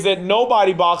is that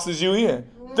nobody boxes you in.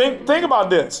 Think about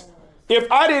this. If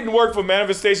I didn't work for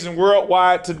Manifestations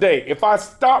Worldwide today, if I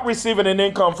stopped receiving an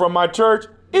income from my church,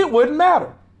 it wouldn't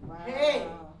matter.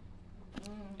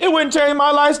 It wouldn't change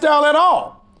my lifestyle at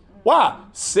all. Why?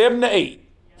 7 to 8.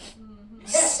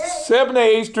 7 to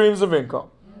 8 streams of income.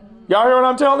 Y'all hear what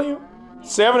I'm telling you?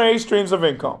 7 or 8 streams of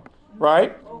income,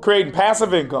 right? Creating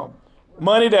passive income.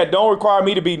 Money that don't require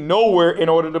me to be nowhere in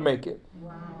order to make it.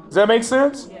 Does that make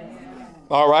sense?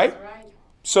 All right.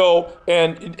 So,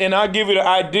 and I'll give you the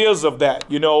ideas of that.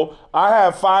 You know, I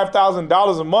have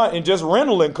 $5,000 a month in just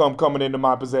rental income coming into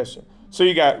my possession. So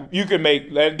you can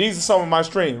make, these are some of my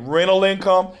streams. Rental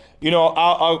income. You know,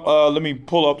 I'll let me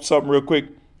pull up something real quick.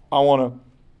 I want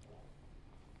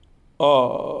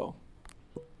to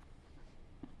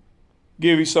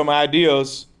give you some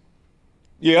ideas.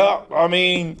 Yeah, I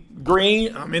mean,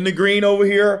 green. I'm in the green over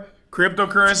here.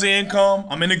 Cryptocurrency income.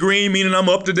 I'm in the green, meaning I'm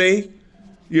up to date.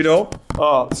 You know,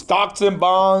 stocks and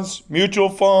bonds, mutual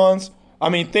funds. I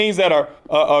mean, things that are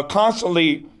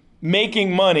constantly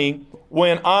making money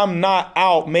when I'm not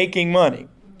out making money.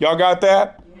 Y'all got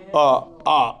that?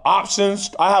 Options.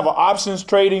 I have an options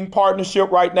trading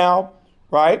partnership right now,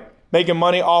 right? Making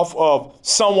money off of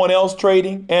someone else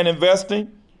trading and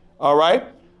investing. All right.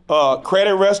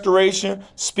 Credit restoration,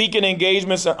 speaking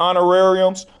engagements and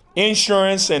honorariums,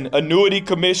 insurance and annuity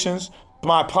commissions,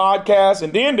 my podcast,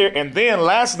 and then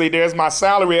lastly, there's my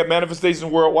salary at Manifestations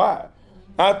Worldwide.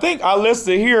 I think I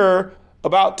listed here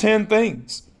about 10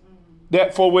 things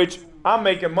that for which I'm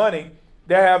making money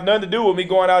that have nothing to do with me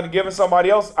going out and giving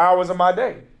somebody else hours of my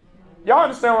day. Y'all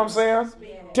understand what I'm saying?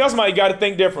 Tell somebody you got to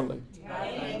think differently.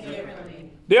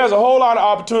 There's a whole lot of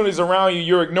opportunities around you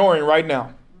you're ignoring right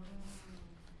now.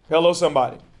 Hello,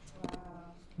 somebody.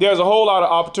 There's a whole lot of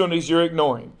opportunities you're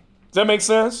ignoring. Does that make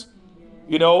sense?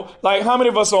 You know, like how many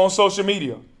of us are on social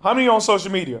media? How many are on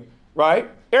social media? Right?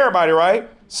 Everybody, right?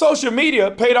 Social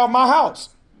media paid off my house.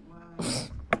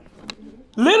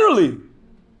 Literally.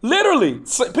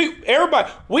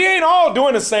 Everybody. We ain't all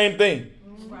doing the same thing.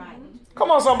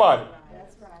 Come on, somebody.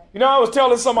 You know, I was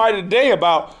telling somebody today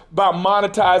about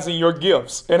monetizing your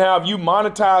gifts and how if you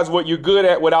monetize what you're good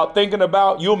at without thinking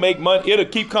about, you'll make money. It'll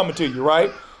keep coming to you, right?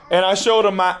 And I showed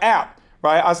them my app,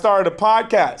 right? I started a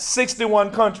podcast,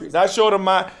 61 countries. I showed them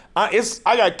I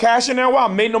got cash in there. Well,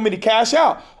 I made no money to cash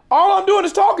out. All I'm doing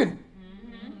is talking.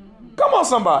 Come on,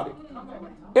 somebody.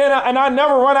 And I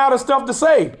never run out of stuff to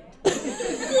say.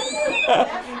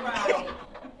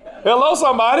 Hello,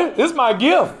 somebody. This is my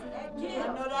gift.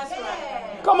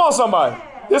 Come on, somebody.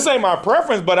 This ain't my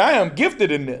preference, but I am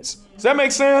gifted in this. Does that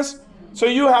make sense? So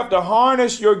you have to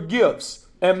harness your gifts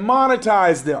and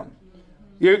monetize them.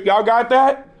 Y'all got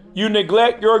that? You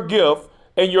neglect your gift,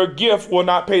 and your gift will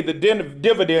not pay the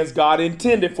dividends God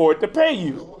intended for it to pay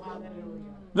you.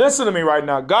 Listen to me right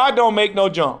now. God don't make no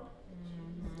junk.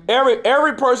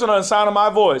 Every person on the sound of my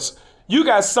voice, you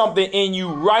got something in you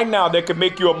right now that could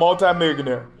make you a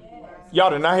multimillionaire. Y'all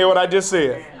did not hear what I just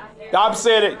said. I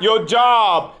said it. Your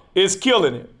job is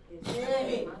killing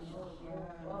it.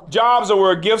 Jobs are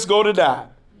where gifts go to die.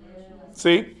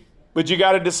 See? But you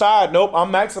got to decide, nope,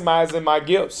 I'm maximizing my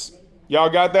gifts. Y'all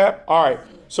got that? All right.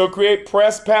 So create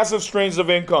passive streams of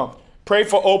income. Pray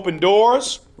for open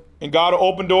doors, and God will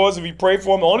open doors if you pray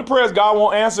for them. The only prayers God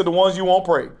won't answer, the ones you won't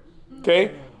pray.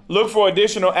 Okay? Look for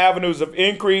additional avenues of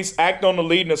increase. Act on the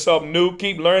leading of something new.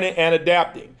 Keep learning and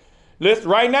adapting.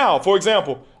 Right now, for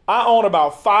example, I own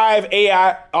about 5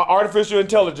 AI, artificial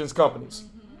intelligence companies.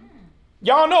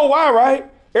 Y'all know why,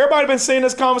 right? Everybody been seeing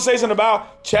this conversation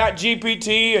about Chat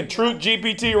GPT and Truth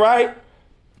GPT, right?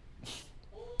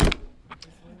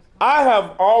 I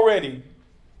have already,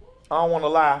 I don't want to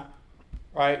lie,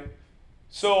 right?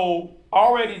 So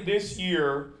already this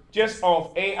year, just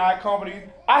off AI companies,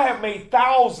 I have made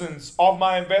thousands off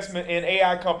my investment in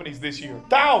AI companies this year.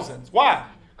 Thousands. Why?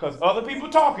 Because other people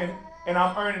talking and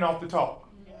I'm earning off the talk.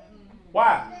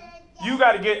 Why? You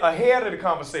got to get ahead of the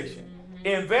conversation.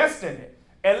 Invest in it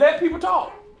and let people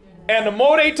talk. And the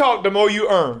more they talk, the more you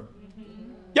earn.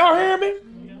 Y'all hear me?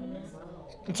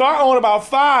 So I own about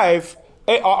 5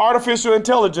 artificial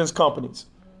intelligence companies.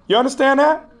 You understand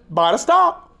that? Buy the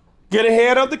stock. Get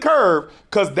ahead of the curve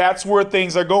because that's where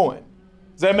things are going.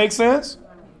 Does that make sense?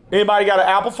 Anybody got an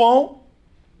Apple phone?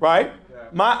 Right?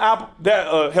 My Apple,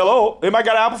 hello? Anybody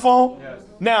got an Apple phone? Yes.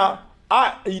 Now,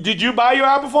 did you buy your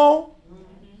Apple phone?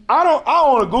 I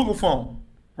own a Google phone,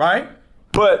 right?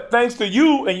 But thanks to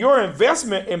you and your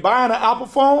investment in buying an Apple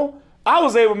phone, I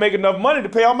was able to make enough money to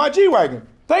pay off my G-Wagon.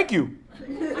 Thank you.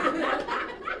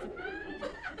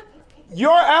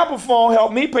 Your Apple phone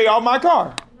helped me pay off my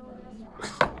car.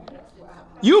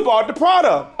 You bought the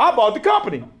product. I bought the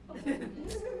company.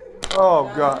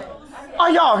 Oh, God.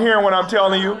 Are y'all hearing what I'm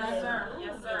telling you?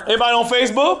 Everybody on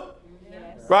Facebook?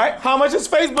 Right? How much has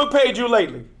Facebook paid you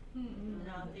lately?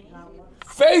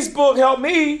 Facebook helped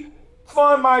me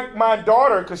fund my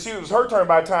daughter because she was her turn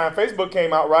by the time Facebook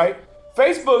came out, right?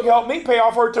 Facebook helped me pay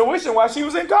off her tuition while she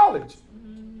was in college.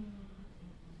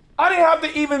 I didn't have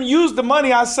to even use the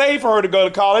money I saved for her to go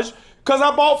to college because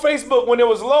I bought Facebook when it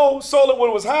was low, sold it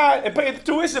when it was high, and paid the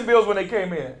tuition bills when they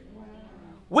came in.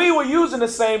 We were using the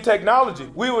same technology.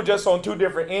 We were just on 2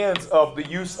 different ends of the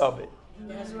use of it.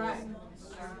 That's right.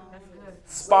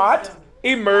 Spot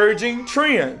emerging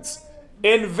trends.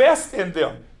 Invest in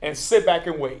them and sit back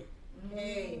and wait.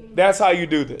 That's how you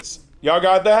do this. Y'all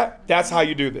got that? That's how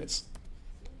you do this.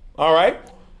 All right.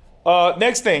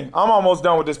 Next thing. I'm almost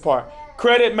done with this part.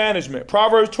 Credit management.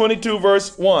 Proverbs 22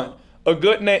 verse 1. A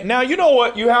good name. Now, you know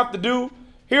what you have to do?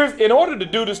 In order to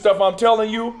do this stuff I'm telling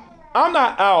you, I'm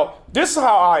not out. This is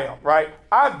how I am, right?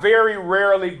 I very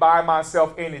rarely buy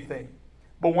myself anything.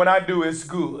 But when I do, it's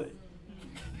good.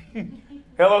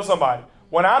 Hello, somebody.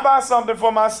 When I buy something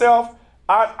for myself,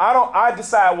 I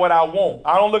decide what I want.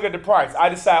 I don't look at the price. I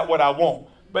decide what I want.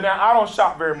 But now I don't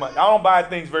shop very much. I don't buy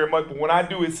things very much. But when I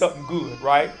do, it's something good,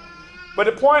 right? But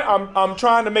the point I'm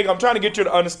trying to get you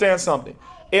to understand something.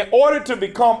 In order to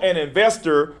become an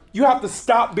investor, you have to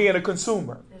stop being a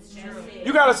consumer.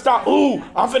 You got to stop. Ooh,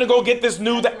 I'm finna go get this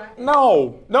new.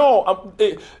 No.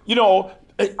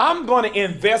 I'm going to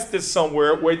invest this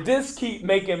somewhere where this keep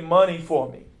making money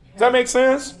for me. Does that make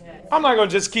sense? I'm not going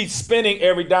to just keep spending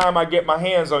every dime I get my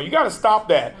hands on. You got to stop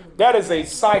that. That is a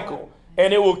cycle,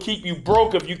 and it will keep you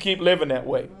broke if you keep living that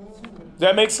way. Does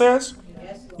that make sense?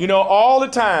 You know, all the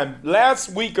time,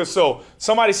 last week or so,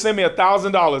 somebody sent me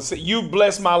 $1,000. Said, you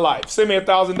blessed my life. Send me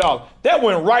 $1,000. That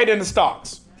went right in the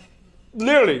stocks.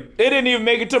 Literally, it didn't even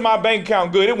make it to my bank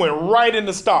account good. It went right in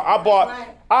the stock. I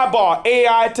bought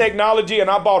AI technology and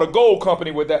I bought a gold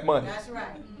company with that money. That's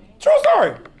right. True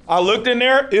story. I looked in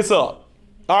there, it's up.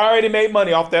 I already made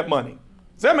money off that money.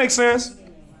 Does that make sense?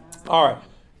 All right.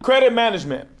 Credit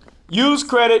management. Use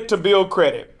credit to build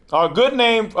credit. A good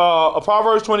name,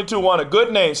 Proverbs 22:1, a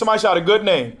good name. Somebody shout a good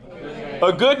name.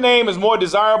 A good name is more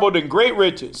desirable than great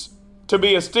riches. To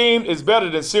be esteemed is better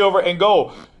than silver and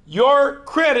gold. Your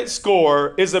credit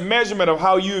score is a measurement of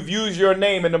how you've used your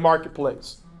name in the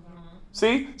marketplace.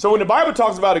 See? So when the Bible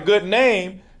talks about a good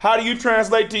name, how do you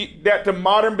translate that to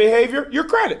modern behavior? Your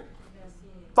credit.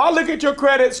 If I look at your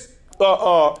credit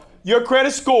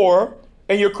score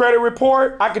and your credit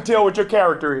report, I can tell what your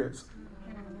character is.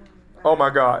 Oh my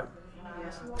God.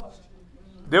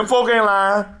 Them folk ain't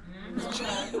lying.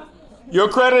 Your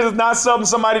credit is not something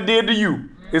somebody did to you.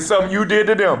 It's something you did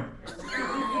to them.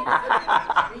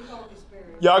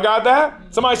 Y'all got that?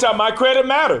 Somebody shout, my credit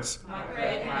matters.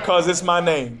 Because it's my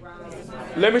name.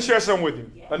 Let me share something with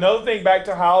you. Another thing back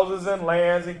to houses and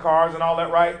lands and cars and all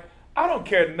that, right? I don't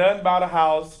care nothing about a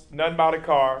house, nothing about a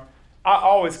car. I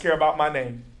always care about my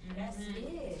name.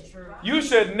 You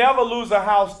should never lose a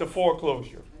house to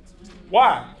foreclosure.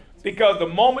 Why? Because the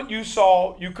moment you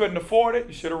saw you couldn't afford it,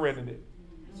 you should have rented it.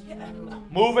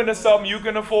 Move into something you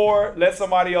can afford, let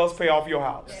somebody else pay off your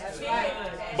house.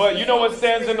 But you know what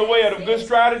stands in the way of a good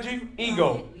strategy?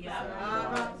 Ego.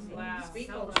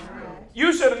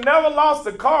 You should have never lost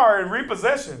a car in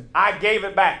repossession. I gave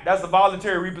it back. That's a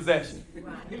voluntary repossession.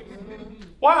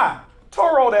 Why?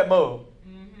 Toro that mug.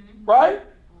 Right?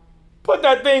 Put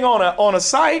that thing on a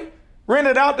site, rent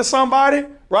it out to somebody,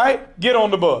 right? Get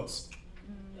on the bus.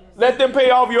 Let them pay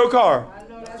off your car.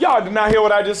 Y'all did not hear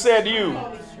what I just said to you.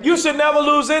 You should never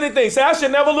lose anything. Say, I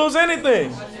should never lose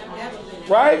anything.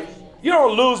 Right? You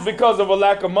don't lose because of a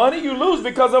lack of money. You lose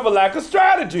because of a lack of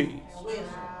strategy.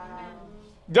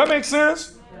 That makes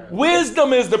sense?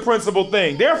 Wisdom is the principal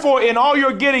thing. Therefore, in all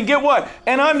you're getting, get what?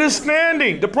 An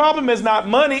understanding. The problem is not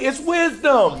money, it's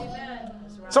wisdom.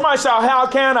 Somebody shout, how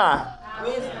can I?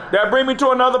 That brings me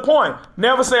to another point.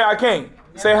 Never say I can't.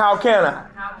 Say, how can I?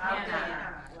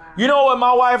 You know what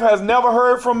my wife has never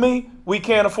heard from me? We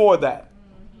can't afford that.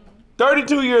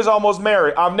 32 years almost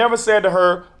married. I've never said to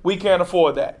her, we can't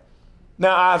afford that.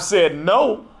 Now, I've said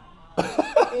no.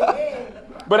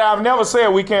 But I've never said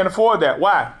we can't afford that.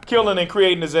 Why? Killing and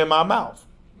creating is in my mouth.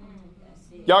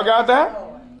 Y'all got that?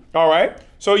 All right.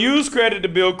 So use credit to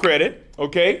build credit.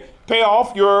 Okay. Pay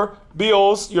off your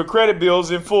bills, your credit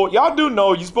bills in full. Y'all do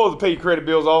know you're supposed to pay your credit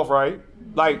bills off, right?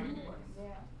 Like,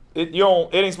 it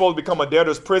ain't supposed to become a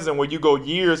debtor's prison where you go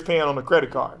years paying on a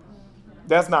credit card.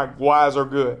 That's not wise or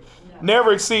good.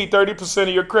 Never exceed 30% of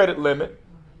your credit limit.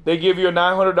 They give you a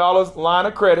 $900 line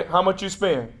of credit. How much you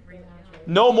spend?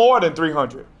 No more than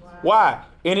 $300. Why?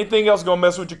 Anything else gonna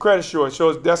mess with your credit score. It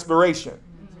shows desperation.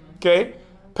 Okay?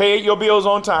 Pay your bills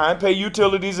on time. Pay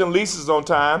utilities and leases on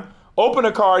time. Open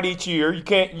a card each year. You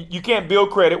can't build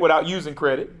credit without using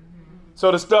credit.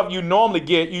 So the stuff you normally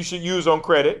get, you should use on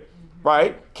credit,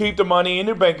 right? Keep the money in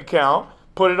your bank account.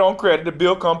 Put it on credit. The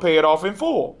bill come pay it off in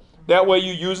full. That way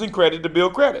you're using credit to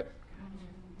build credit.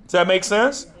 Does that make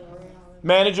sense?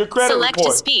 Manage your credit Select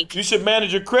report. to speak. You should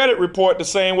manage your credit report the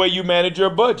same way you manage your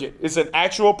budget. It's an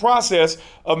actual process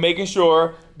of making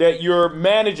sure that you're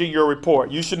managing your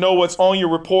report. You should know what's on your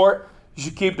report. You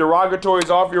should keep derogatories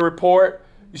off your report.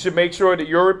 You should make sure that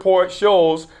your report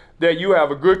shows that you have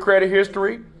a good credit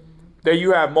history, that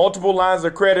you have multiple lines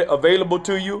of credit available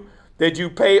to you, that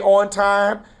you pay on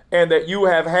time, and that you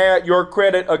have had your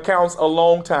credit accounts a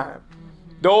long time.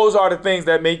 Those are the things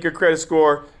that make your credit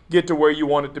score get to where you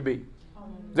want it to be.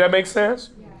 Does that make sense?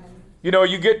 You know,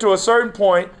 you get to a certain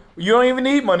point, you don't even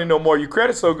need money no more. Your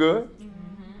credit's so good.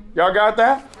 Y'all got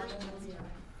that? Does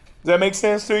that make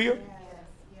sense to you?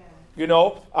 You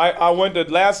know, I went, the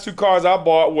last two cars I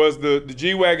bought was the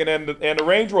G-Wagon and the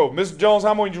Range Rover. Mr. Jones,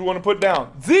 how much do you want to put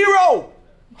down? 0!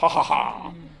 Ha ha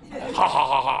ha. Ha ha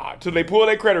ha ha. Till they pull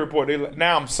their credit report. They like,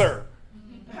 now I'm sir.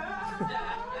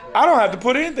 I don't have to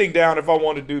put anything down if I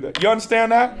want to do that. You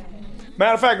understand that?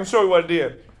 Matter of fact, I'm showing you what I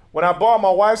did. When I bought my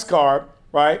wife's car,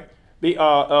 right,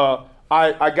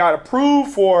 I got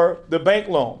approved for the bank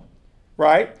loan,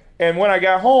 right? And when I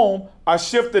got home, I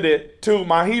shifted it to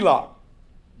my HELOC,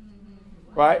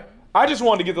 right? I just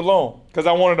wanted to get the loan because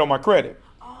I wanted it on my credit.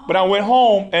 But I went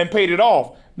home and paid it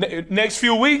off. Next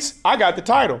few weeks, I got the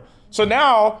title. So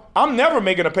now I'm never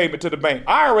making a payment to the bank.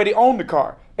 I already own the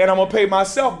car, and I'm going to pay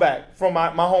myself back from my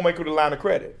home equity line of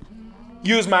credit.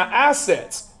 Use my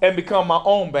assets and become my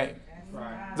own bank.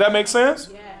 Does that make sense?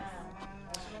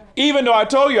 Even though I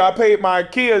told you I paid my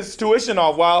kids' tuition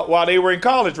off while they were in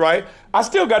college, right? I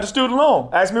still got the student loan.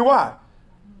 Ask me why.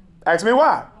 Ask me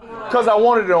why. Because I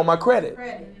wanted it on my credit.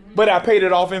 But I paid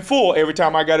it off in full every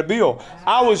time I got a bill.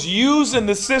 I was using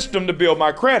the system to build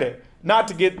my credit, not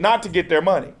to get their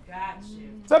money.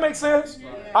 Does that make sense?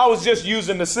 I was just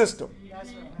using the system.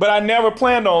 But I never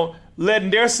planned on letting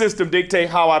their system dictate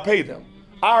how I pay them.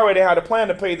 I already had a plan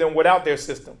to pay them without their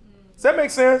system. Does that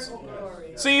make sense?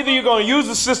 See, either you're going to use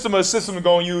the system or the system is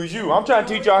going to use you. I'm trying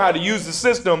to teach y'all how to use the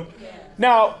system.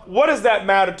 Now, what does that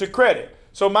matter to credit?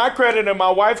 So my credit and my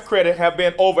wife's credit have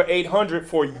been over 800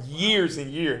 for years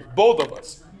and years, both of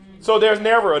us. So there's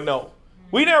never a no.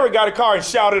 We never got a car and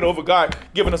shouted over God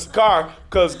giving us a car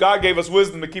because God gave us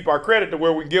wisdom to keep our credit to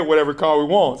where we can get whatever car we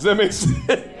want. Does that make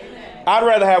sense? I'd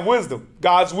rather have wisdom,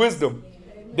 God's wisdom,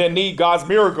 than need God's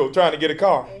miracle trying to get a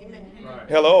car.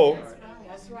 Hello?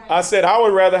 I said I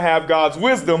would rather have God's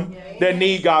wisdom than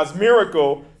need God's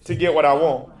miracle to get what I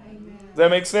want. Does that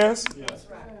make sense? Yes.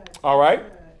 All right.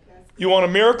 You want a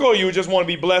miracle or you just want to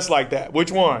be blessed like that?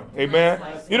 Which one? Amen.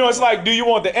 You know, it's like, do you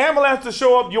want the ambulance to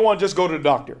show up? You want to just go to the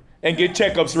doctor and get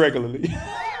checkups regularly.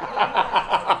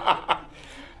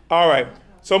 All right.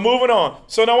 So moving on.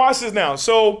 So now watch this now.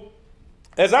 So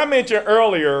as I mentioned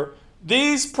earlier,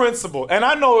 these principles, and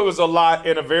I know it was a lot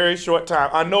in a very short time.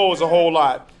 I know it was a whole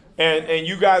lot. And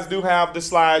you guys do have the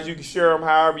slides. You can share them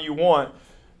however you want.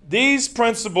 These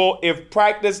principles, if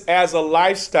practiced as a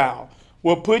lifestyle,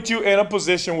 will put you in a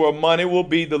position where money will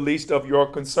be the least of your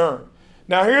concern.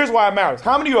 Now, here's why it matters.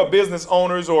 How many of you are business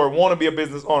owners or want to be a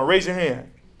business owner? Raise your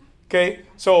hand. Okay?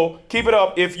 So keep it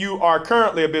up if you are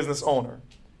currently a business owner.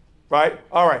 Right?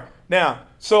 All right. Now,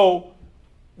 so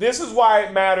this is why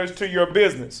it matters to your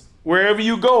business. Wherever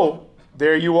you go,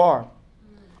 there you are.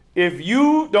 If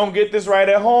you don't get this right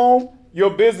at home,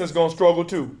 your business is going to struggle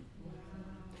too.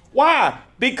 Why?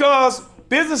 Because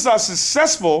businesses are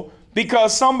successful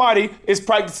because somebody is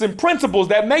practicing principles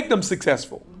that make them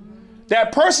successful.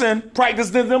 That person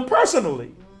practices them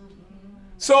personally.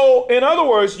 So, in other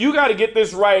words, you got to get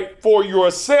this right for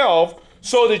yourself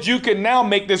so that you can now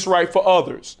make this right for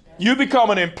others. You become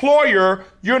an employer,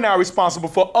 you're now responsible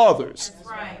for others. That's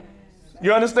right.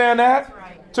 You understand that? That's right.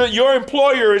 So your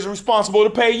employer is responsible to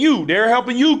pay you. They're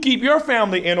helping you keep your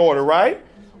family in order, right?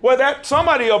 Well, that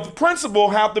somebody of principle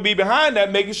have to be behind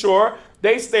that, making sure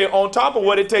they stay on top of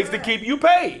what it takes to keep you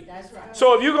paid. That's right.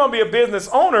 So if you're going to be a business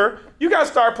owner, you got to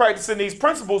start practicing these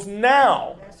principles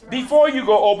now before you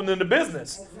go opening the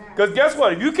business. Because guess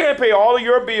what? If you can't pay all of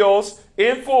your bills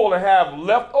in full and have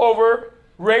leftover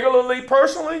regularly,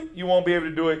 personally, you won't be able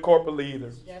to do it corporately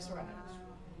either. That's right.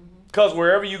 Because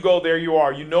wherever you go, there you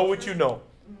are. You know what you know.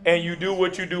 And you do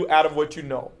what you do out of what you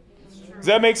know. Does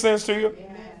that make sense to you?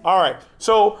 All right.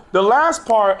 So the last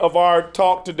part of our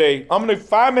talk today,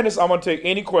 5 minutes, I'm going to take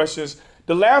any questions.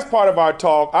 The last part of our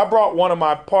talk, I brought one of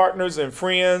my partners and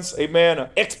friends, an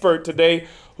expert today,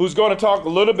 who's going to talk a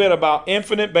little bit about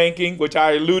infinite banking, which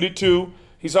I alluded to.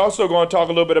 He's also going to talk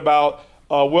a little bit about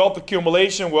wealth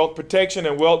accumulation, wealth protection,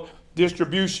 and wealth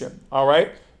distribution. All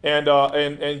right. And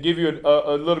give you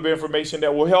a little bit of information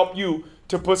that will help you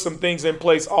to put some things in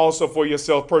place also for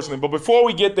yourself personally. But before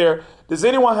we get there, does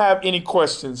anyone have any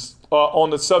questions on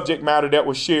the subject matter that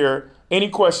was shared? Any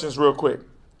questions real quick?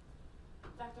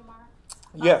 Dr. Mark?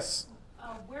 Yes.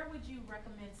 Where would you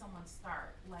recommend someone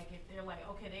start? Like if they're like,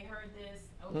 okay, they heard this,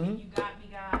 okay, you got me,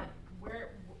 God.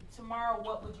 Tomorrow,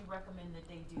 what would you recommend that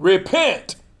they do?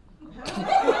 Repent.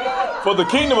 For the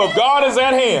kingdom of God is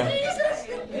at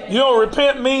hand. You know what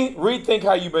repent means? Rethink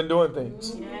how you've been doing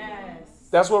things. Yes.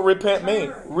 That's what repent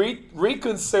means.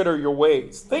 Reconsider your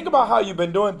ways. Think about how you've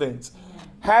been doing things.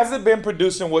 Has it been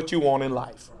producing what you want in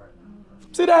life?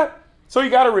 See that? So you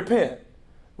got to repent.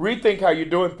 Rethink how you're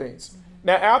doing things.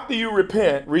 Now, after you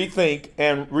repent, rethink,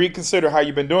 and reconsider how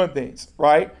you've been doing things,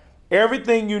 right?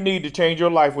 Everything you need to change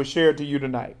your life was shared to you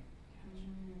tonight.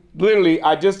 Literally,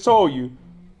 I just told you,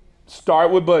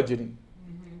 start with budgeting.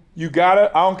 You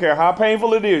gotta, I don't care how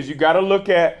painful it is, you gotta look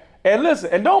at, and listen,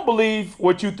 and don't believe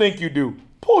what you think you do.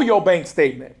 Pull your bank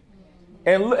statement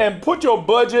and put your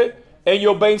budget and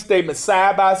your bank statement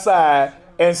side by side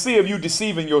and see if you're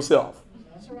deceiving yourself.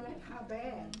 That's right. How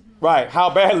bad? Right, how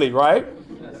badly, right?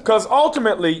 Because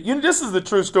ultimately, this is the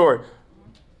true story.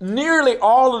 Nearly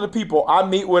all of the people I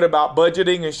meet with about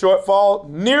budgeting and shortfall,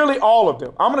 nearly all of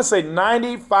them, I'm going to say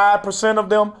 95% of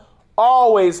them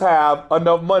always have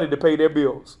enough money to pay their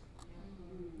bills.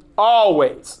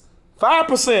 Always.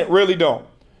 5% really don't.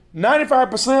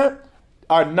 95%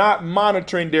 are not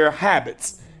monitoring their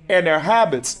habits. And their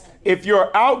habits, if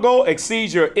your outgo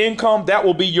exceeds your income, that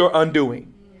will be your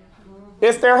undoing.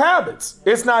 It's their habits.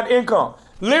 It's not income.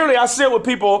 Literally, I sit with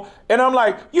people and I'm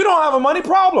like, you don't have a money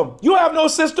problem. You have no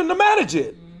system to manage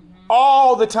it.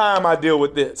 All the time I deal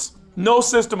with this. No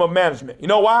system of management. You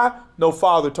know why? No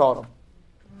father taught them.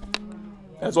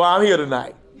 That's why I'm here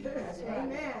tonight.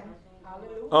 Amen.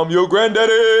 I'm your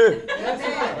granddaddy.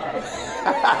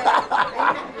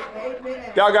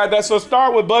 Y'all got that? So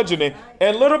start with budgeting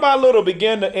and little by little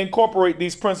begin to incorporate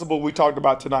these principles we talked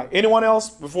about tonight. Anyone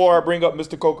else before I bring up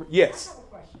Mr. Coker? Yes.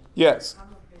 Yes. I'm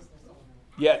a business owner.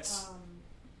 Yes.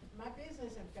 My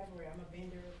business in February, I'm a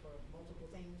vendor for multiple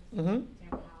things. Mm-hmm.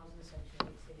 Tampa Housing, Section 8,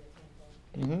 City of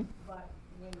Tampa. Mm-hmm. But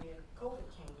when the COVID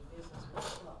came, business went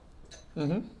slow.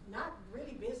 Mm-hmm. Not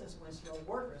really business went slow,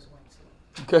 workers went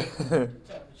slow. Okay. To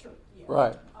tell the truth. Yeah.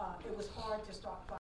 Right.